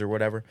Origins or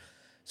whatever.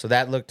 So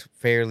that looked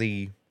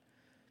fairly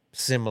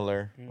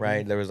similar,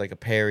 right? There was like a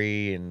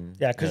parry and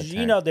because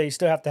they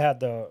still have to have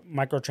the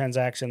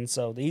microtransactions.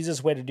 So the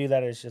easiest way to do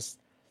that is just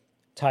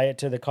tie it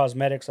to the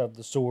cosmetics of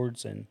the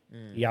swords and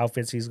the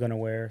outfits he's gonna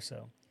wear.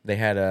 So they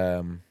had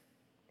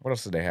what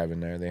else did they have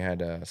in there? They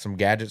had some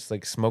gadgets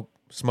like smoke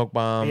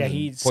bombs. Yeah,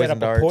 he set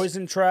up a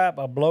poison trap,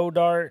 a blow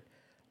dart.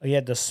 He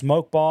had the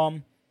smoke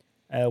bomb.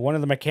 One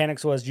of the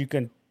mechanics was you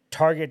can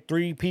target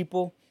 3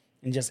 people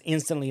and just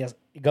instantly it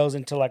goes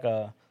into like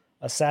a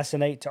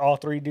assassinate to all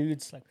 3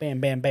 dudes. Like bam,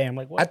 bam, bam.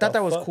 Like what? I thought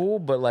that was cool,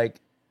 but like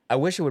I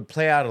wish it would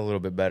play out a little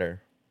bit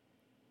better.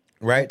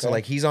 Right? Okay. So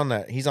like he's on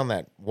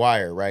that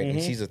wire, right? And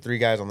he sees the 3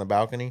 guys on the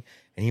balcony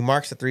and he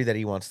marks the 3 that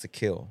he wants to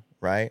kill,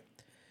 right?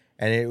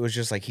 And it was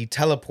just like he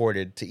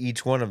teleported to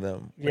each one of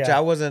them, which I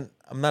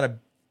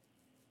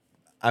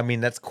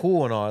mean, that's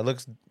cool and all. It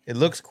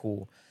looks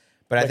cool.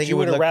 But I think you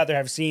would have rather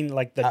have seen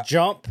like the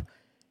jump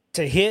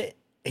to hit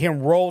him,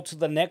 roll to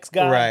the next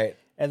guy. Right.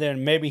 And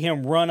then maybe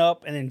him run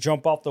up and then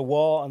jump off the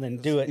wall and then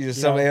do it.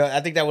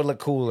 I think that would look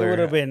cooler. It would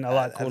have been a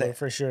lot cooler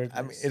for sure.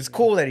 I mean, it's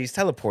cool that he's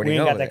teleporting. We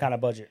ain't got that kind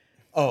of budget.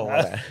 Oh,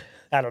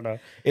 I don't know.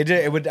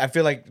 It would. I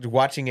feel like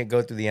watching it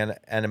go through the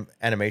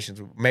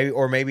animations,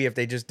 maybe if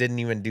they just didn't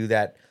even do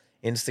that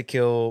insta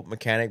kill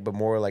mechanic, but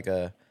more like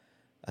a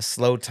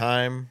slow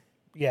time.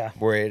 Yeah,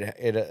 where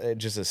it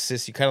just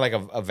assists you, kind of like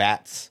a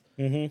VATS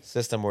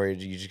system where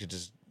you could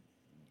just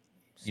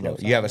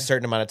you have a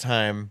certain amount of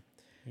time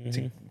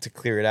to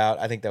clear it out.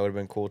 I think that would have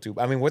been cool too.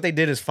 I mean, what they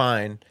did is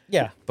fine.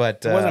 Yeah,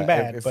 but it wasn't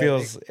bad. It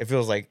feels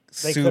like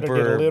super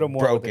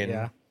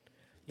broken.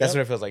 That's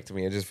what it feels like to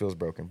me. It just feels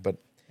broken, but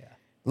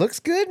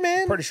looks good,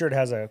 man. I'm pretty sure it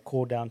has a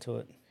cooldown to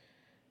it.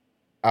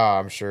 Oh,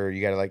 I'm sure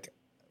you got to like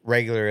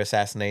regular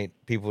assassinate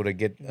people to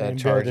get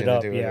charged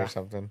into it or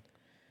something.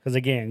 Because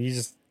again, you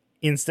just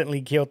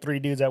instantly kill 3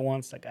 dudes at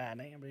once. Like, damn,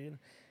 dude.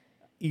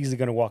 Easily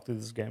gonna walk through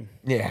this game.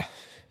 Yeah,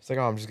 it's like,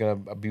 I'm just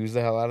gonna abuse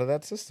the hell out of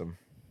that system.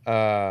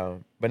 But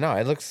no,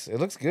 it looks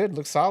good.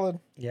 Looks solid.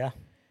 Yeah.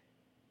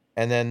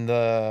 And then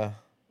the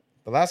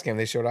last game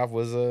they showed off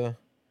was a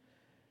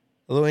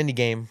little indie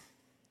game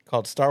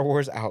called Star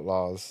Wars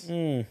Outlaws.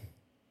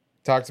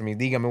 Talk to me,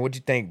 Deeg. I mean, what'd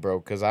you think, bro?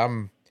 Because I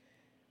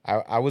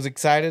was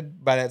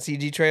excited by that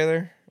CG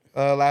trailer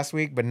last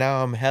week, but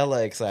now I'm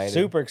hella excited.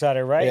 Super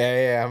excited, right?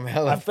 Yeah, I'm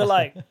hella. I feel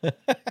like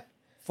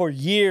for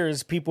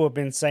years people have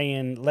been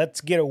saying,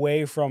 let's get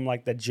away from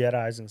like the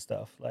Jedis and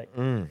stuff. Like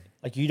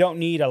you don't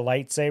need a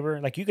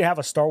lightsaber. Like you can have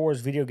a Star Wars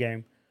video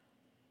game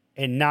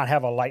and not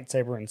have a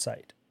lightsaber in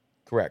sight.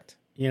 Correct.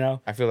 You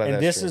know? I feel like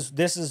and that's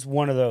this is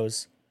one of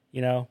those,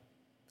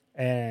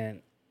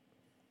 and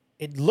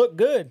it looked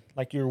good.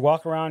 Like you're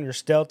walking around, you're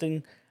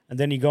stealthing, and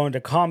then you go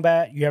into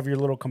combat. You have your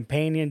little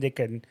companion that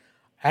can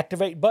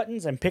activate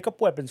buttons and pick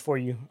up weapons for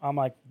you. I'm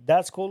like,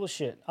 that's cool as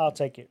shit. I'll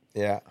take it.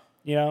 Yeah.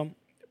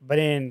 But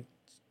then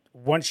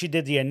once she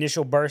did the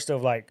initial burst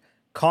of like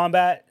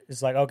combat,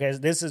 it's like, okay,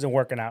 this isn't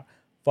working out.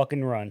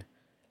 Fucking run.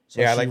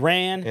 So she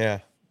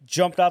ran,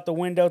 jumped out the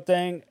window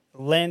thing,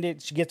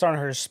 landed. She gets on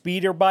her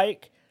speeder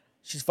bike.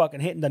 She's fucking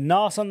hitting the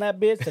NOS on that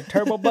bitch, the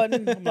turbo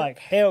button. I'm like,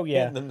 hell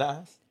yeah. Hitting the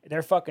NOS.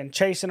 They're fucking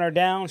chasing her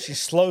down. She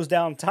slows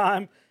down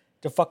time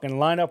to fucking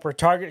line up her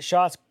target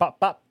shots. Pop,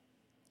 pop.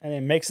 And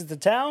then makes it to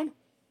town.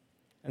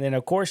 And then,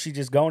 of course, she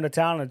just going to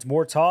town and it's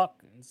more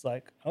talk. It's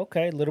like,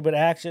 okay, a little bit of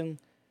action,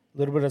 a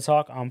little bit of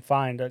talk. I'm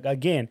fine.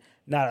 Again,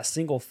 not a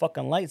single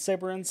fucking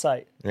lightsaber in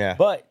sight. Yeah.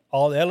 But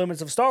all the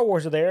elements of Star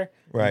Wars are there.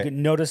 Right. You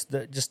can notice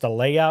just the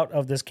layout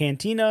of this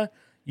cantina.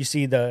 You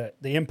see the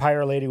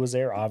Empire lady was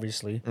there,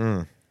 obviously.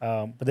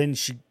 But then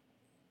she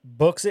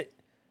books it.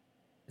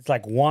 It's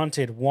like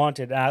wanted.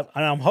 And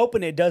I'm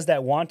hoping it does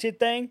that wanted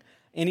thing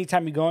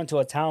anytime you go into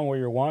a town where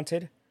you're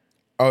wanted.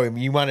 Oh,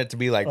 you want it to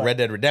be like Red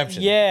Dead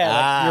Redemption?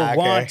 Yeah, you're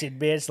wanted,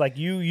 bitch. Like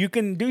you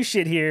can do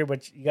shit here,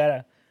 but you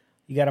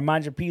gotta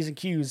mind your P's and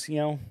Q's,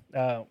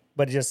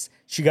 But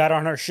she got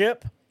on her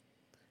ship,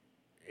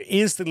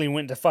 instantly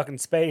went to fucking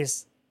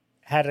space,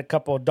 had a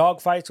couple of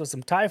dogfights with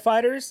some TIE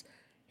fighters,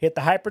 hit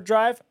the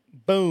hyperdrive,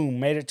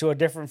 boom, made it to a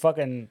different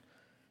fucking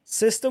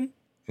system.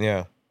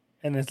 Yeah.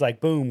 And it's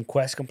like, boom,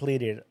 quest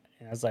completed.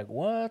 And I was like,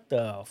 what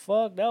the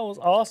fuck? That was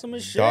awesome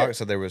as shit.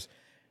 So there was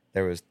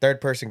third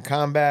person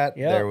combat.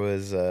 Yep. There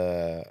was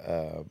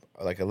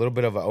like a little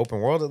bit of an open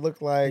world. It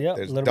looked like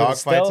there's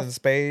dogfights in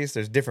space.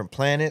 There's different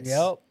planets.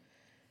 Yep.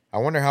 I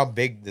wonder how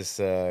big this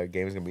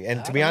game is gonna be.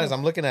 And to be honest,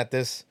 I'm looking at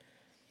this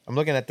I'm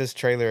looking at this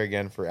trailer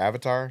again for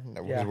Avatar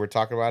because we're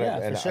talking about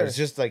it, and for sure. it's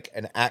just like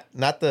an act,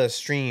 not the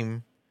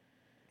stream,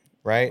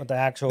 right? But the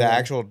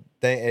actual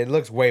thing. It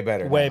looks way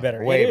better. Way now.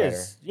 better. Way it better.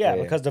 is. Yeah,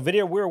 because the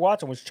video we were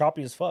watching was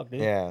choppy as fuck,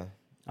 dude. Yeah.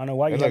 I don't know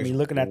why you got me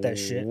looking at that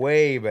shit.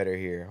 Way better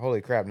here. Holy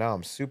crap! Now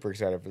I'm super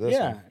excited for this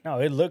one. Yeah, no,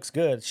 it looks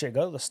good. Shit,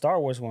 go to the Star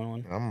Wars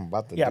one. I'm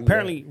about to. Yeah, do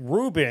apparently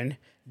Ruben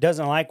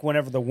doesn't like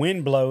whenever the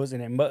wind blows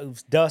and it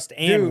moves dust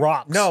and Dude,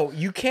 rocks. No,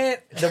 you can't.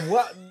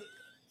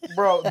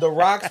 Bro, the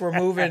rocks were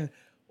moving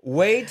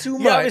way too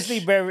much. You obviously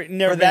never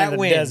been in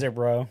the desert,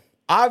 bro.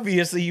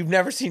 Obviously, you've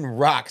never seen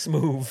rocks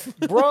move,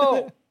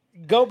 bro.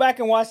 Go back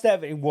and watch that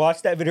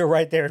video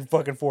right there in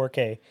fucking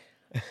 4K.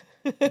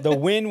 The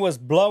wind was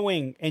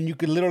blowing, and you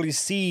could literally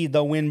see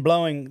the wind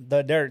blowing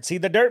the dirt. See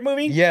the dirt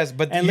moving? Yes,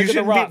 but and you look at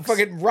the rocks.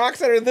 Fucking rocks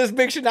that are this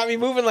big should not be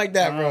moving like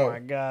that, bro. Oh my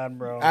god,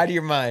 bro! Out of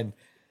your mind.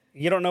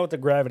 You don't know what the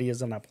gravity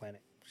is on that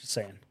planet. Just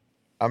saying.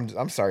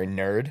 I'm sorry,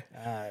 nerd.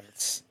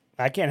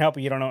 I can't help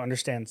it. You don't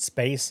understand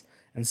space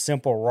and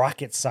simple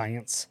rocket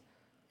science.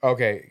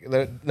 Okay,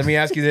 let me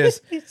ask you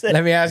this.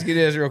 Let me ask you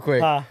this real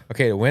quick.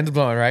 Okay, the wind's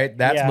blowing, right?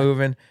 That's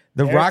moving.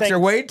 The rocks are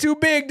way too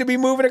big to be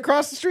moving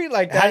across the street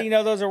like that. How do you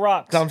know those are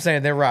rocks? So I'm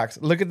saying they're rocks.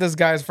 Look at this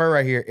guy's fur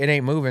right here. It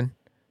ain't moving.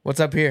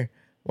 What's up here?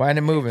 Why ain't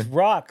it moving? It's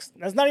rocks.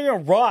 That's not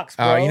even rocks,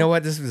 bro. Oh, you know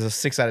what? This is a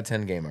 6 out of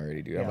 10 game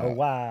already, dude. Yeah,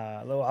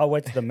 wow. I'll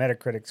wait till the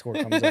Metacritic score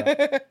comes out.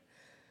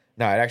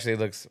 No, it actually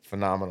looks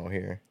phenomenal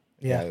here.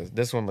 Yeah.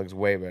 This one looks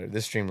way better.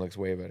 This stream looks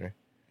way better.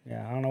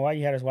 Yeah, I don't know why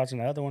you had us watching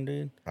the other one,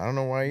 dude. I don't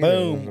know why you.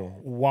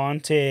 Boom.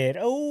 Wanted.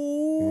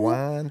 Oh.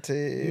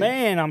 Wanted.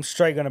 Man, I'm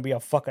straight going to be a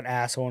fucking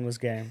asshole in this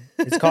game.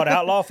 It's called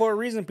Outlaw for a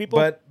reason, people.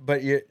 But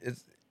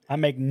I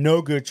make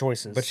no good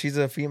choices. But she's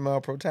a female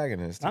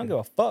protagonist. I don't give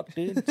a fuck,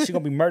 dude. She's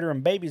going to be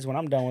murdering babies when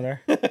I'm done with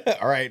her.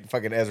 All right,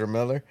 fucking Ezra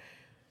Miller.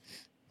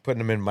 Putting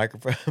them in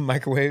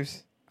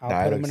microwaves.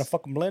 I'll put them in a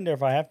fucking blender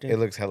if I have to. It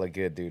looks hella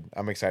good, dude.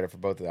 I'm excited for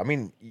both of them. I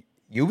mean,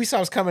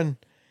 Ubisoft's coming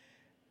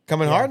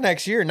hard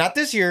next year. Not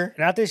this year.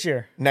 Not this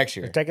year. Next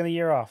year. They're taking the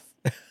year off.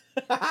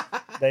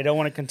 They don't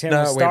want to contend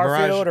with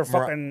Starfield or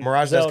fucking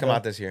Mirage Zelda. does come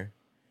out this year.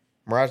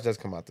 Mirage does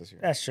come out this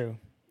year. That's true.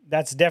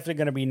 That's definitely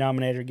going to be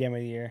nominated Game of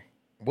the Year.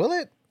 Will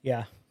it?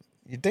 Yeah.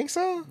 You think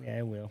so? Yeah,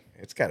 it will.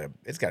 It's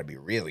gotta be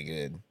really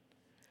good.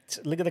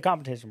 Look at the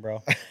competition,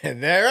 bro.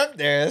 And they're up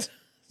there. That's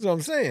what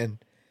I'm saying.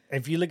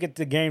 If you look at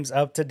the games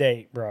up to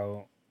date,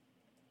 bro,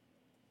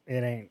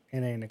 it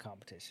ain't a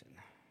competition.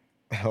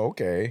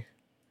 Okay.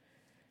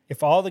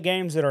 If all the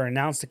games that are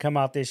announced to come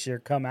out this year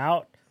come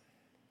out,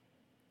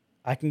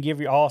 I can give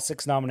you all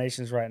 6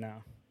 nominations right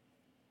now.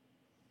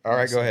 All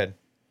right, go ahead.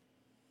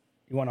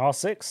 You want all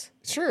 6?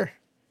 Sure.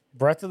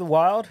 Breath of the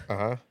Wild.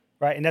 Uh-huh.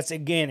 Right, and that's,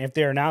 again, if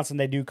they're announced and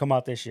they do come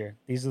out this year.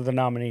 These are the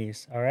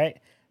nominees, all right?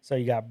 So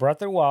you got Breath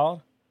of the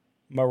Wild,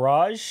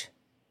 Mirage,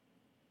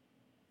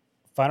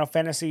 Final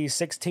Fantasy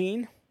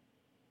 16,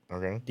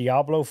 okay,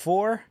 Diablo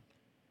 4,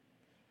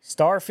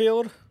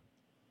 Starfield,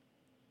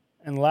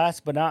 and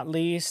last but not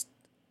least...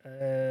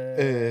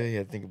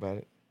 yeah, think about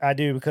it. I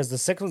do, because the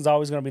 6th one's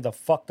always going to be the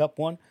fucked up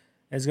one.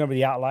 It's going to be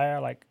the outlier.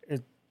 Like, they're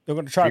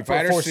going to try to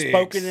put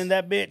Forspoken in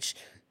that bitch,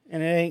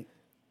 and it ain't.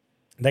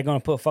 They're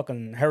going to put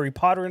fucking Harry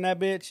Potter in that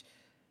bitch.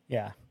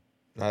 Yeah.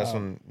 No, this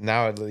one,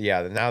 now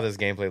this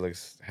gameplay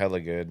looks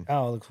hella good.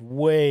 Oh, it looks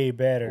way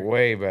better.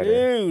 Way better.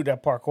 Dude,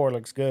 that parkour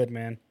looks good,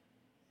 man.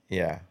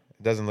 Yeah.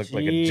 It doesn't look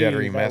like a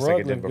jittery mess like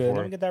it did before. Good.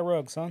 Let me get that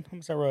rug, son. How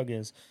much that rug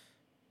is?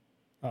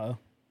 Uh-oh.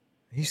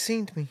 You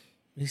synced me.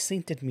 You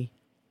synced me.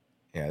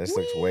 Yeah, this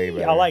looks way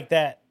better. I like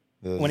that.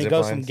 The when it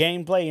goes from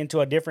gameplay into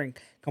a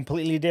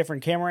completely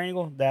different camera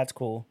angle, that's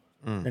cool.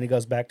 Then it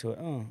goes back to it.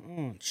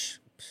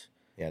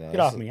 Yeah, no, get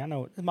off me. I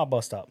know. It's my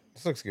bus stop.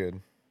 This looks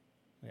good.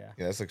 Yeah.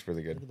 Yeah, this looks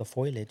really good. Look at the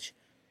foliage.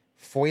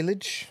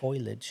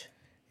 Foliage?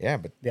 Yeah,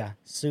 but... Yeah,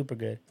 super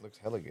good. Looks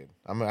hella good.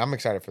 I'm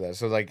excited for that.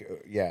 So, like,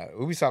 yeah,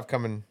 Ubisoft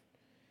coming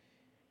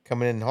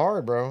in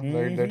hard, bro.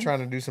 They're trying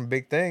to do some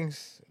big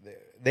things.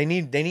 They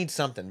need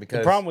something because...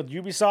 The problem with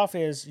Ubisoft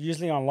is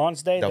usually on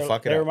launch day,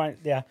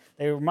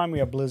 they remind me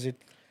of Blizzard.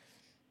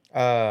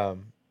 That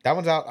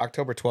one's out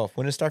October 12th.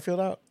 When is Starfield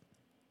out?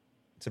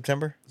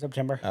 September?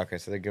 Okay,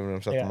 so they're giving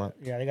themselves a month.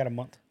 Yeah, they got a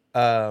month.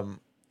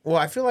 Well,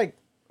 I feel like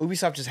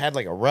Ubisoft just had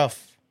like a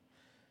rough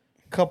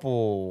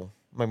couple,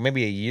 like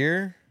maybe a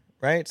year,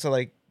 right? So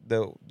like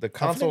the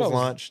consoles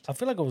launched. I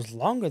feel like it was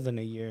longer than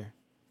a year.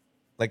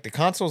 Like the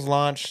consoles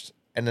launched,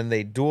 and then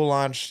they dual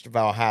launched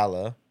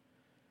Valhalla,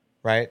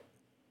 right?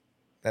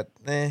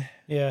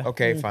 Yeah.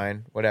 Okay,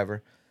 fine,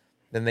 whatever.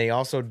 Then they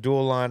also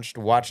dual launched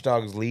Watch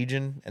Dogs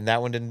Legion, and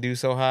that one didn't do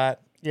so hot.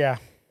 Yeah.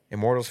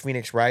 Immortals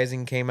Phoenix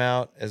Rising came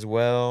out as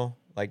well.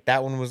 Like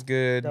that one was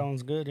good. That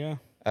one's good, yeah.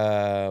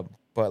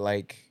 But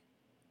like,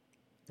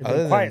 it's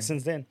been quiet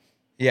since then.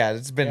 Yeah,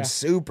 it's been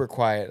super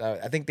quiet.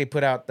 I think they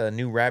put out the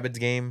new Rabbids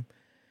game,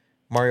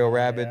 Mario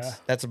Rabbids. Yeah.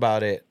 That's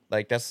about it.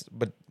 Like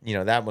but you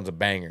know that one's a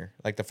banger.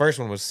 Like the first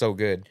one was so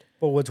good.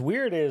 But what's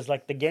weird is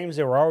like the games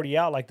that were already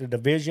out, like the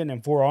Division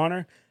and For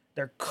Honor,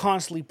 they're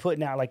constantly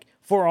putting out. Like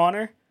For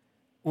Honor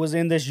was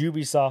in this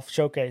Ubisoft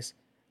showcase,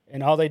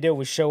 and all they did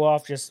was show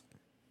off just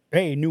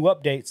hey, new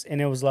updates,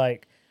 and it was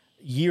like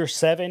year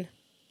 7,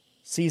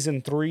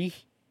 season 3,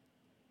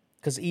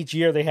 because each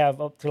year they have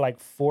up to like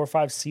 4 or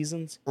 5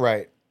 seasons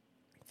Right.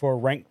 for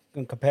ranked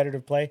and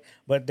competitive play,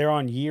 but they're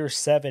on year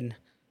 7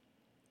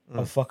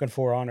 of fucking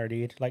For Honor,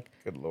 dude. Like,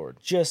 Good Lord.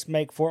 just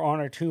make For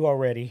Honor 2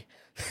 already.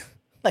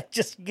 Like,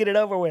 just get it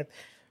over with.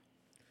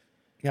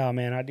 Yeah,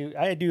 man,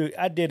 I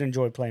did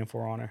enjoy playing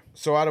For Honor.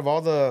 So out of all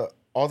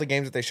the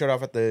games that they showed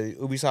off at the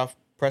Ubisoft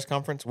press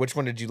conference, which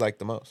one did you like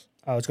the most?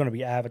 Oh, it's gonna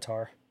be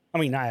Avatar. I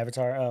mean, not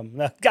Avatar.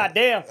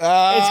 Goddamn, it's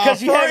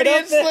because you have it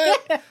up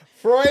there.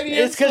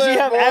 Freudian It's because you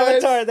have boys.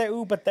 Avatar there.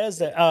 Ooh,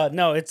 Bethesda.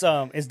 No, it's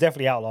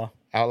definitely Outlaw.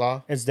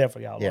 Outlaw? It's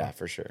definitely Outlaw. Yeah,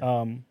 for sure.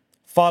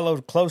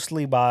 Followed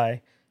closely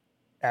by,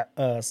 I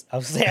was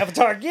gonna say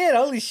Avatar again.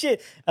 Holy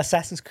shit,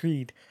 Assassin's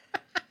Creed.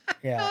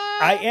 Yeah,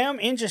 I am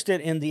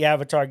interested in the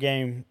Avatar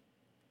game.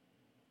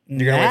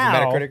 You're gonna now,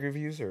 wait for Metacritic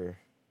reviews, or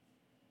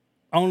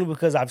only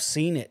because I've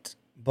seen it.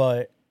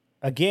 But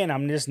again,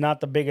 I'm just not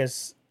the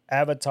biggest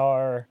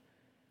Avatar,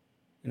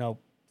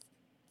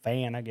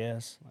 fan, I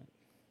guess.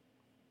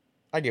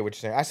 I get what you're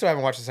saying. I still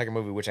haven't watched the second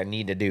movie, which I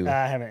need to do.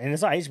 I haven't, and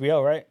it's on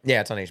HBO, right?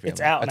 Yeah, it's on HBO.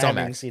 It's out. It's And I on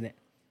haven't even Max. seen it.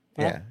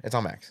 Huh? Yeah, it's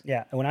on Max.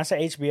 Yeah, and when I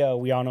say HBO,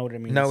 we all know what it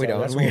means. No, we so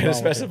don't. that's We what gotta we're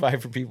going with specify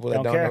for people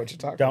that don't care. know what you're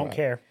talking Don't about.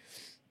 care.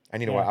 I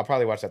need to watch. I'll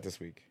probably watch that this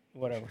week.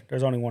 Whatever.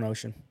 There's only one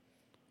ocean.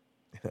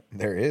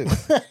 There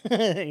is.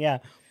 Yeah,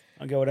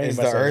 I'll go with anybody. Is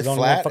the says. Earth There's only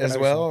flat one as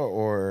fucking well, ocean.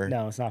 or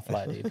No, it's not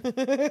flat,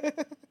 dude.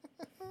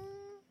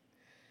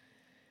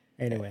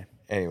 Anyway,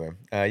 you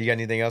got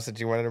anything else that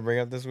you wanted to bring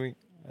up this week?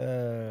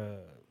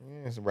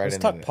 It's right let's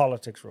into talk it.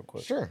 politics real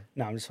quick. Sure.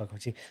 No, I'm just fucking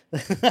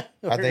with you.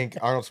 I think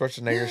Arnold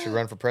Schwarzenegger should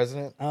run for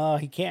president.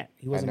 He can't.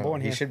 He wasn't I know.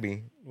 born He here. should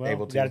be Well,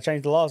 able we to. got to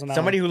change the laws on that.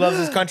 Somebody one. who loves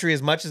his country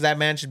as much as that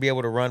man should be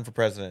able to run for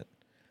president.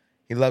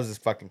 He loves his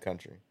fucking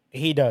country.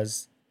 He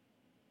does.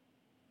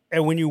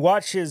 And when you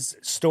watch his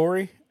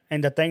story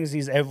and the things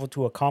he's able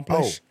to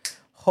accomplish,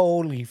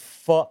 holy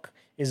fuck,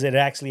 is it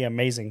actually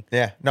amazing.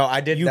 Yeah. No,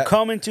 I did. You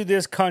come into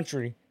this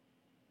country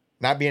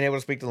not being able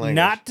to speak the language.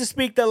 not to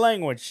speak the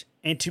language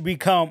and to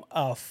become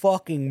a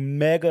fucking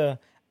mega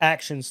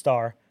action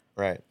star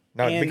right.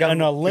 No, and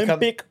an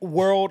Olympic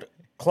world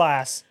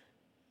class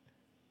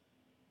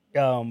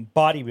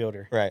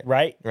bodybuilder. Right.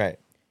 Right? Right.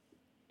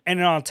 And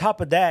then on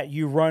top of that,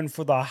 you run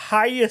for the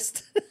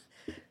highest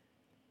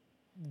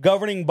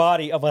governing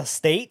body of a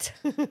state.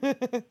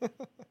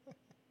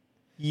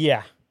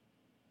 Yeah.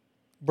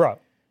 Bro.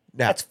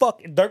 Now, That's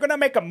they're going to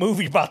make a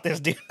movie about this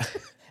dude.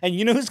 And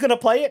you know who's going to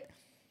play it?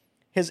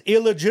 His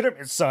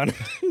illegitimate son.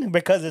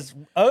 Because his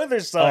other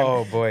son.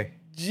 oh boy.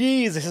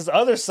 Jesus, his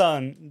other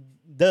son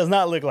does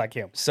not look like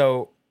him.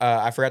 So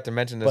I forgot to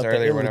mention this But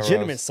earlier the whenever I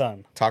illegitimate was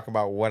son. talk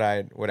about what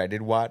I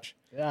did watch.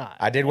 Yeah.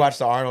 I did watch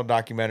the Arnold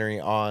documentary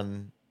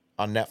on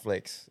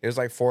Netflix. It was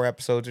like 4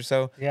 episodes or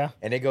so. Yeah.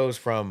 And it goes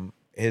from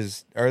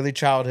his early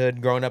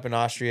childhood growing up in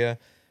Austria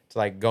to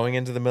like going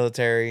into the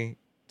military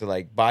to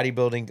like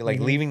bodybuilding, like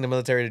leaving the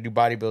military to do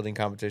bodybuilding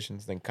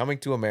competitions, then coming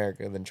to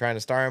America, then trying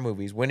to star in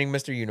movies, winning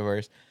Mr.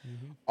 Universe,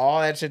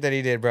 all that shit that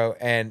he did, bro.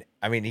 And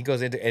I mean, he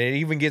goes into, and it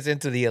even gets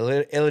into the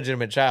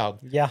illegitimate child.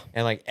 Yeah.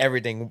 And like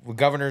everything,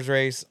 governor's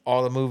race,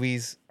 all the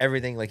movies,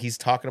 everything. Like he's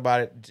talking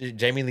about it.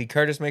 Jamie Lee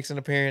Curtis makes an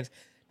appearance.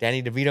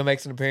 Danny DeVito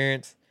makes an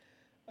appearance.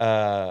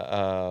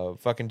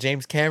 Fucking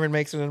James Cameron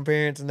makes an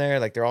appearance in there.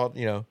 Like they're all,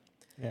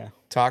 Yeah.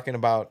 talking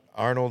about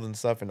Arnold and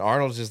stuff. And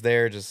Arnold's just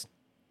there, just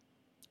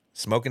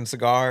smoking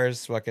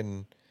cigars,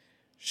 fucking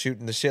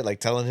shooting the shit, like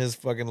telling his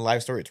fucking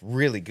life story. It's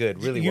really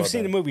good. Really You've well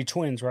seen done. the movie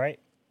Twins, right?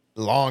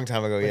 Long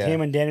time ago, With yeah.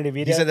 him and Danny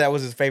DeVito. He said that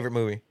was his favorite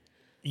movie.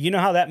 You know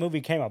how that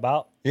movie came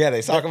about? Yeah,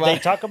 they talk about it. They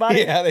talk about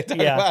it? Yeah, they talk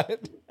about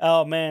it.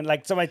 Oh man,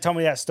 like somebody told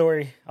me that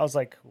story. I was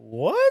like,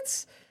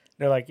 "What?"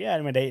 They're like, "Yeah,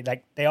 I mean,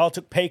 they all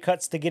took pay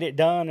cuts to get it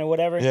done or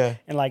whatever." Yeah.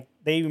 And like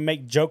they even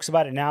make jokes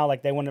about it now.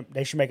 Like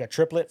they should make a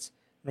triplets.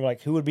 They're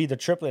like, "Who would be the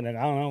triplet?" And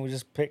I don't know. We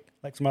just pick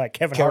like somebody like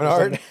Kevin Hart.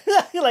 Or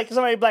something. Like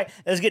somebody like,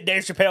 let's get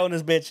Dave Chappelle in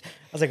this bitch. I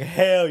was like,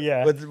 hell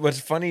yeah. But what's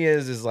funny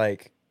is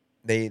like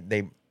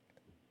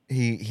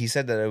he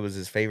said that it was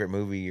his favorite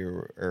movie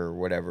or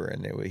whatever,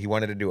 and he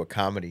wanted to do a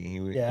comedy. He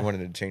wanted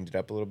to change it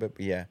up a little bit.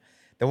 But yeah,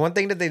 the one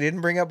thing that they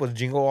didn't bring up was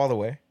Jingle All the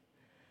Way.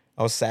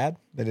 I was sad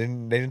they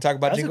didn't talk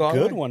about Jingle All the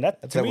Way. That's a good one.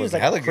 That to me is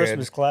like a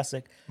Christmas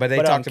classic. But they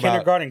talked about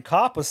Kindergarten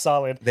Cop was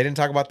solid. They didn't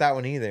talk about that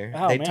one either.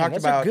 Oh, they man, talked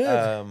those are about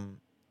good.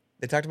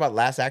 they talked about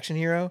Last Action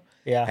Hero.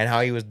 Yeah. And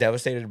how he was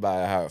devastated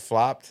by how it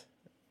flopped.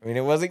 I mean,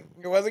 it wasn't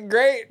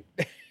great.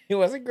 It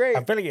wasn't great.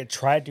 I feel like it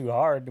tried too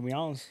hard, to be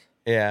honest.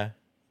 Yeah,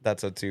 that's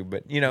so too.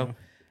 But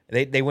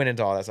they went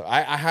into all that stuff.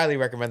 I highly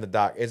recommend the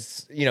doc.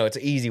 It's it's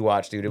an easy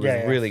watch, dude. It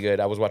was really good.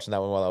 I was watching that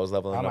one while I was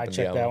leveling I up. might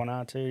check that one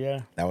out too.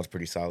 Yeah. That was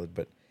pretty solid.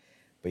 But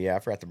yeah, I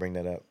forgot to bring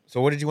that up.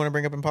 So what did you want to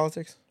bring up in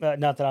politics? Not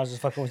that I was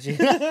just fucking with you.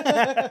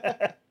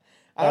 I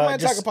don't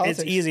mind talking politics.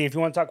 It's easy. If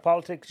you want to talk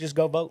politics, just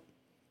go vote.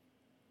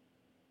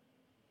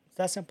 It's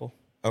that simple.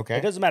 Okay.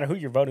 It doesn't matter who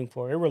you're voting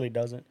for. It really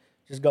doesn't.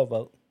 Just go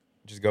vote.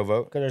 Just go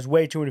vote. Because there's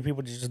way too many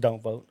people that just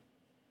don't vote.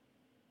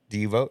 Do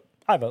you vote?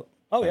 I vote.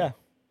 Oh, yeah.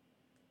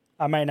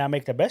 I might not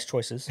make the best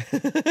choices.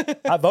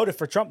 I voted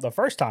for Trump the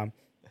first time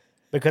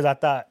because I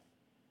thought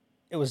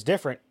it was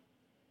different,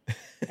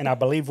 and I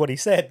believed what he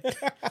said.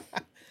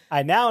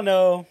 I now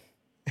know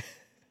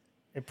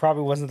it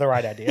probably wasn't the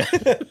right idea.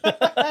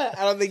 I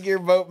don't think your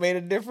vote made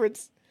a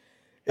difference.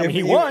 I mean,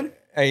 he won.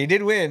 He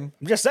did win.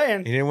 I'm just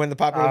saying. He didn't win the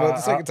popular vote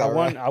the second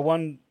time. I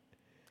won.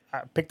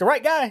 I picked the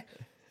right guy.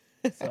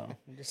 So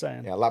I'm just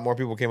saying. Yeah, a lot more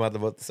people came out to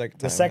vote the second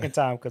time. The second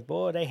time, because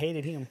boy, they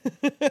hated him.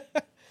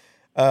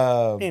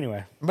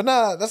 Anyway, but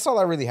nah, that's all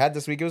I really had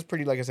this week. It was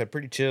pretty, like I said,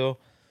 pretty chill.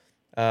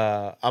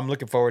 I'm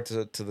looking forward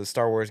to the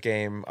Star Wars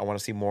game. I want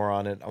to see more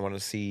on it. I want to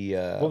see.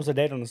 What was the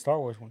date on the Star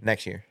Wars one?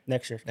 Next year.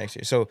 Next year.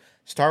 So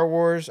Star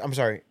Wars. I'm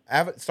sorry,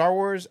 Star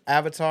Wars,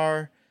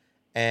 Avatar,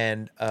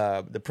 and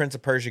the Prince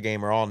of Persia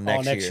game are all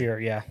next year. Next year,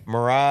 yeah.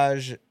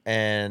 Mirage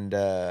and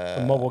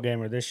the mobile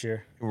game are this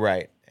year.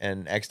 Right,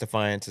 and X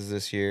Defiance is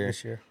this year.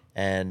 This year.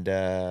 And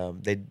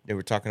they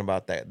were talking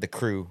about the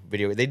Crew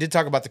video. They did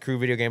talk about the Crew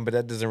video game, but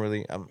that doesn't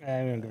really. I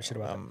don't give a shit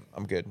about that.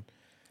 I'm good.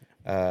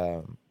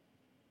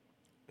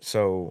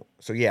 So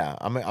yeah,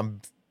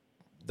 I'm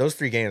those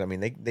three games. I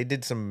mean, they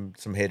did some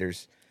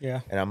hitters.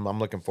 Yeah, and I'm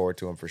looking forward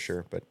to them for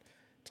sure. But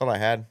that's all I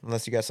had.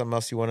 Unless you got something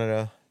else you wanted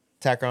to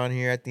tack on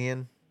here at the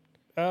end.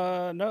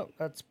 No,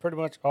 that's pretty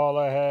much all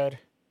I had.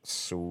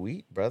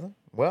 Sweet, brother.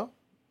 Well,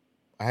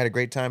 I had a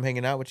great time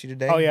hanging out with you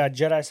today. Oh yeah,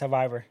 Jedi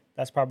Survivor.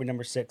 That's probably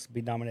number 6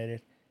 be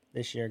nominated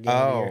this year. Game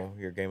of the year.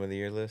 Your Game of the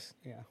Year list?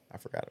 Yeah. I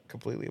forgot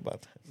completely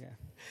about that. Yeah.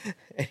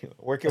 Anyway,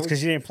 where can That's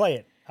because you didn't play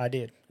it. I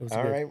did. It was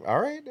all good. right.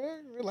 All right.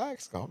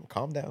 Relax.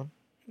 Calm down.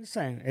 I'm just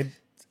saying.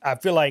 I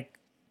feel like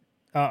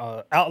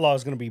Outlaw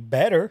is going to be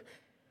better.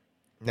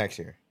 Next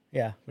year.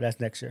 Yeah, but that's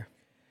next year.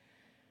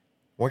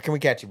 Where can we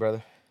catch you,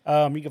 brother?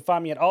 You can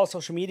find me at all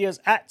social medias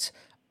at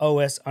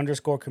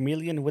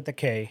OS_chameleon with a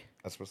K.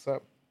 That's what's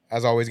up.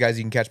 As always, guys,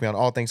 you can catch me on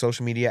all things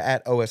social media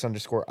at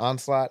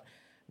OS_onslaught.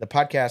 The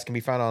podcast can be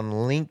found on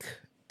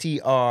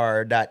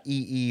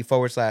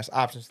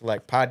linktr.ee/option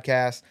select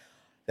podcast.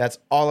 That's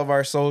all of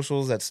our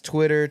socials. That's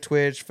Twitter,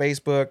 Twitch,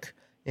 Facebook,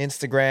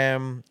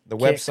 Instagram, the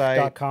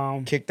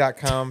website,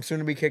 kick.com, soon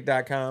to be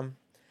kick.com.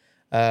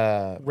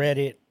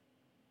 Reddit.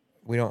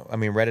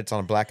 Reddit's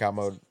on blackout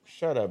mode.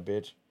 Shut up,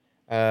 bitch.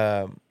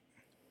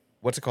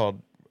 What's it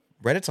called?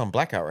 Reddit's on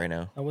blackout right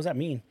now. What does that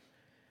mean?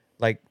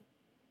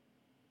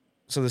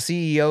 So the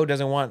CEO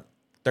doesn't want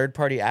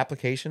third-party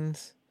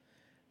applications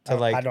to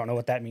I don't know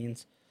what that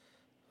means.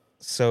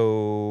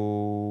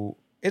 So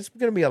it's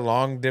going to be a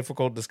long,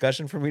 difficult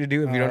discussion for me to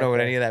do if you don't know what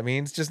any of that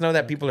means. Just know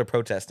that people are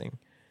protesting.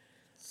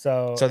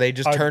 So they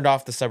just turned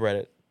off the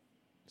subreddit.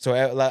 So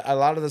a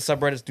lot of the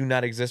subreddits do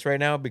not exist right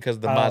now because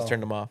the mods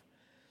turned them off.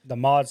 The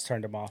mods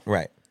turned them off.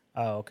 Right.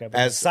 Oh, okay.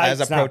 But as a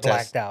protest, not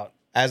blacked out.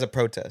 As a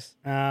protest.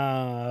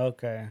 Oh,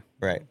 okay.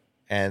 Right.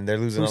 And they're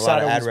losing a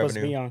lot of ad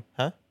revenue. Be on?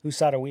 Huh? Whose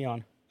side are we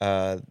on?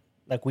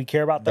 Like we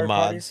care about the third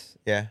mods. Parties?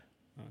 Yeah.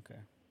 Okay.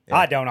 Yeah.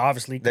 I don't,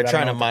 obviously. They're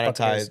trying to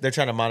monetize. They're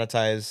trying to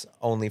monetize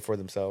only for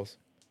themselves.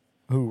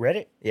 Who,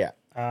 Reddit? Yeah.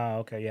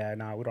 Okay. Yeah.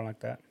 No, we don't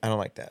like that. I don't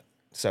like that.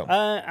 So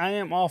I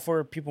am all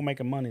for people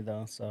making money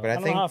though. So but I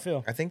don't know how I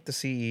feel. I think the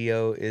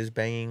CEO is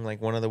banging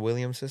like one of the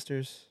Williams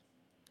sisters.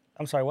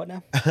 I'm sorry. What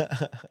now?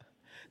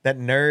 That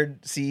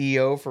nerd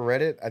CEO for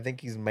Reddit. I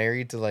think he's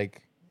married to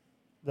like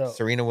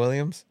Serena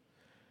Williams,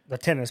 the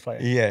tennis player.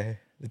 Yeah,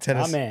 the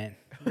tennis. Oh man,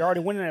 you're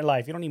already winning at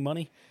life. You don't need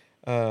money.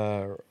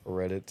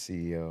 Reddit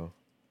CEO.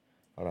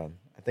 Hold on,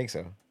 I think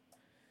so.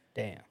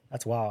 Damn,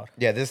 that's wild.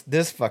 Yeah,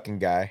 this fucking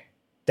guy.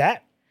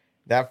 That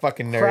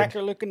fucking nerd.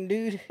 Cracker looking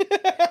dude.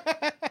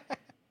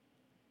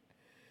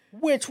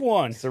 Which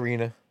one?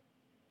 Serena.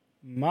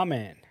 My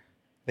man.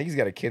 I think he's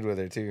got a kid with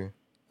her too.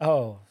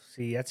 Oh,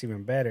 see, that's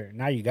even better.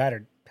 Now you got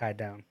her tied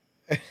down.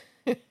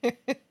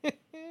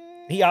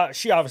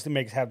 She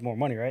obviously have more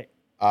money, right?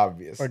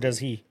 Obviously. Or does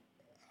he?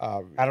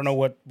 I don't know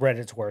what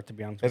Reddit's worth, to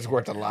be honest. It's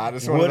worth a lot.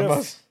 It's one of the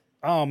most.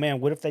 Oh man,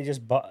 what if they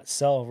just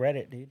sell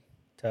Reddit, dude,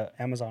 to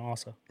Amazon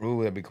also? Ooh,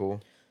 that'd be cool.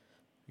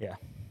 Yeah,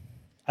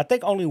 I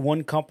think only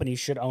one company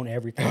should own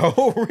everything.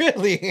 Oh,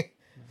 really?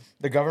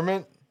 The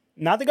government?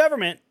 Not the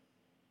government.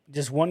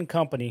 Just one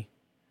company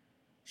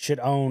should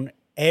own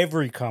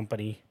every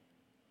company,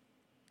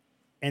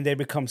 and they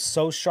become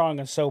so strong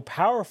and so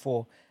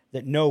powerful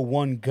that no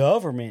one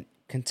government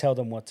can tell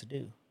them what to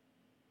do.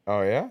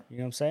 Oh, yeah? You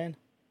know what I'm saying?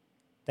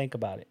 Think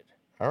about it.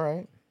 All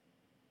right.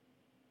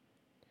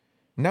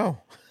 No.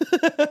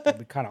 That'd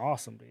be kind of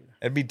awesome, dude.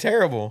 It'd be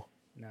terrible.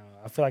 No,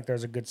 I feel like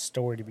there's a good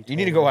story to be told. You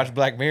need to go watch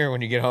Black Mirror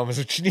when you get home is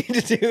what you need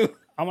to do.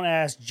 I'm going to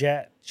ask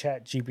Chat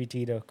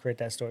GPT to create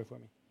that story for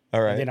me.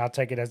 All right. And then I'll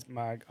take it as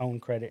my own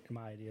credit and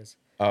my ideas.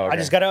 Oh, okay. I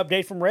just got an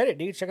update from Reddit,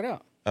 dude. Check it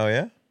out. Oh,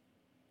 yeah?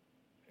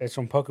 It's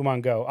from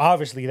Pokemon Go.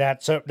 Obviously, that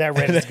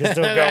Reddit's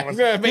still going.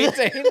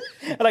 Maintain.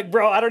 Like,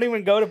 bro, I don't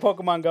even go to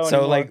Pokemon Go anymore.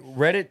 So, like,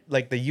 Reddit,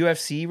 like the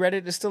UFC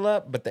Reddit is still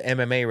up, but the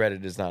MMA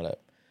Reddit is not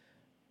up.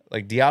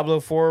 Like, Diablo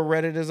 4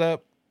 Reddit is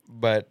up,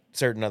 but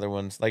certain other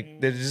ones. Like,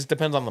 it just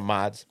depends on the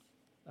mods.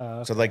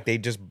 Okay. So, like, they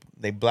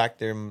blacked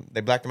them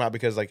out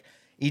because, like,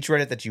 each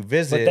Reddit that you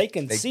visit. But they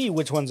can see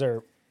which ones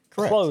are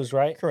closed,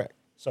 right? Correct.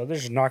 So they're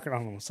just knocking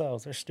on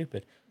themselves. They're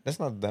stupid. That's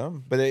not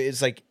dumb. But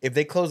it's like if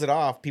they close it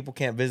off, people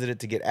can't visit it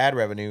to get ad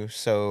revenue,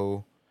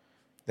 so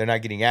they're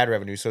not getting ad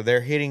revenue. So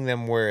they're hitting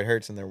them where it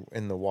hurts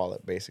in the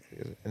wallet,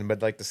 basically.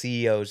 But like the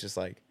CEO is just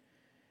like,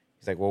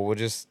 he's like, well, we'll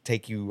just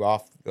take you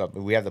off.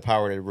 We have the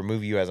power to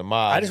remove you as a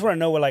mod. I just want to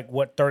know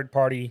what third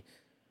party.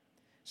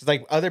 So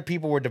like other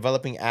people were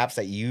developing apps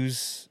that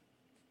use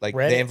like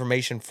Reddit? the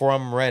information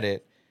from Reddit,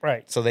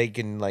 Right. so they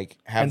can like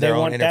have And their they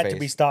own want interface. that to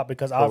be stopped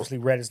because obviously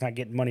Reddit's not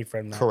getting money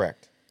from that.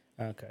 Correct.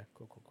 Okay.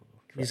 Cool.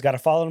 You just got to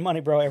follow the money,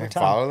 bro, every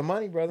time. Follow the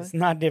money, brother. It's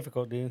not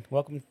difficult, dude.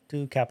 Welcome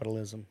to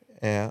capitalism.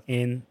 Yeah.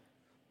 In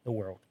the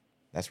world.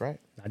 That's right.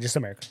 Not just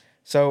America.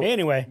 So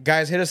anyway,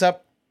 guys, hit us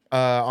up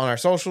on our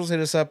socials. Hit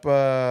us up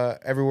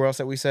everywhere else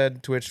that we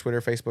said: Twitch,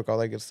 Twitter, Facebook, all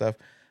that good stuff.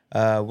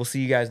 We'll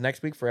see you guys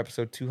next week for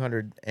episode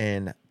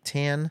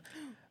 210.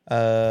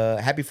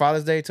 Happy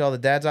Father's Day to all the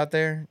dads out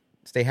there.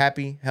 Stay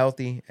happy,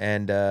 healthy,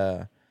 and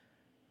man,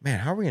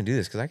 how are we gonna do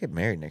this? Because I get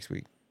married next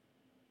week.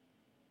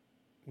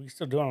 We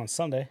still do it on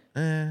Sunday.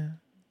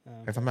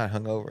 If I'm not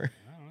hungover,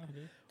 I don't know,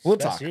 dude. we'll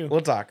That's talk. you.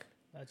 We'll talk.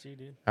 That's you,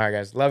 dude. All right,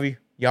 guys. Love you.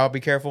 Y'all be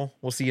careful.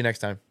 We'll see you next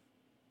time.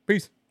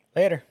 Peace.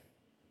 Later.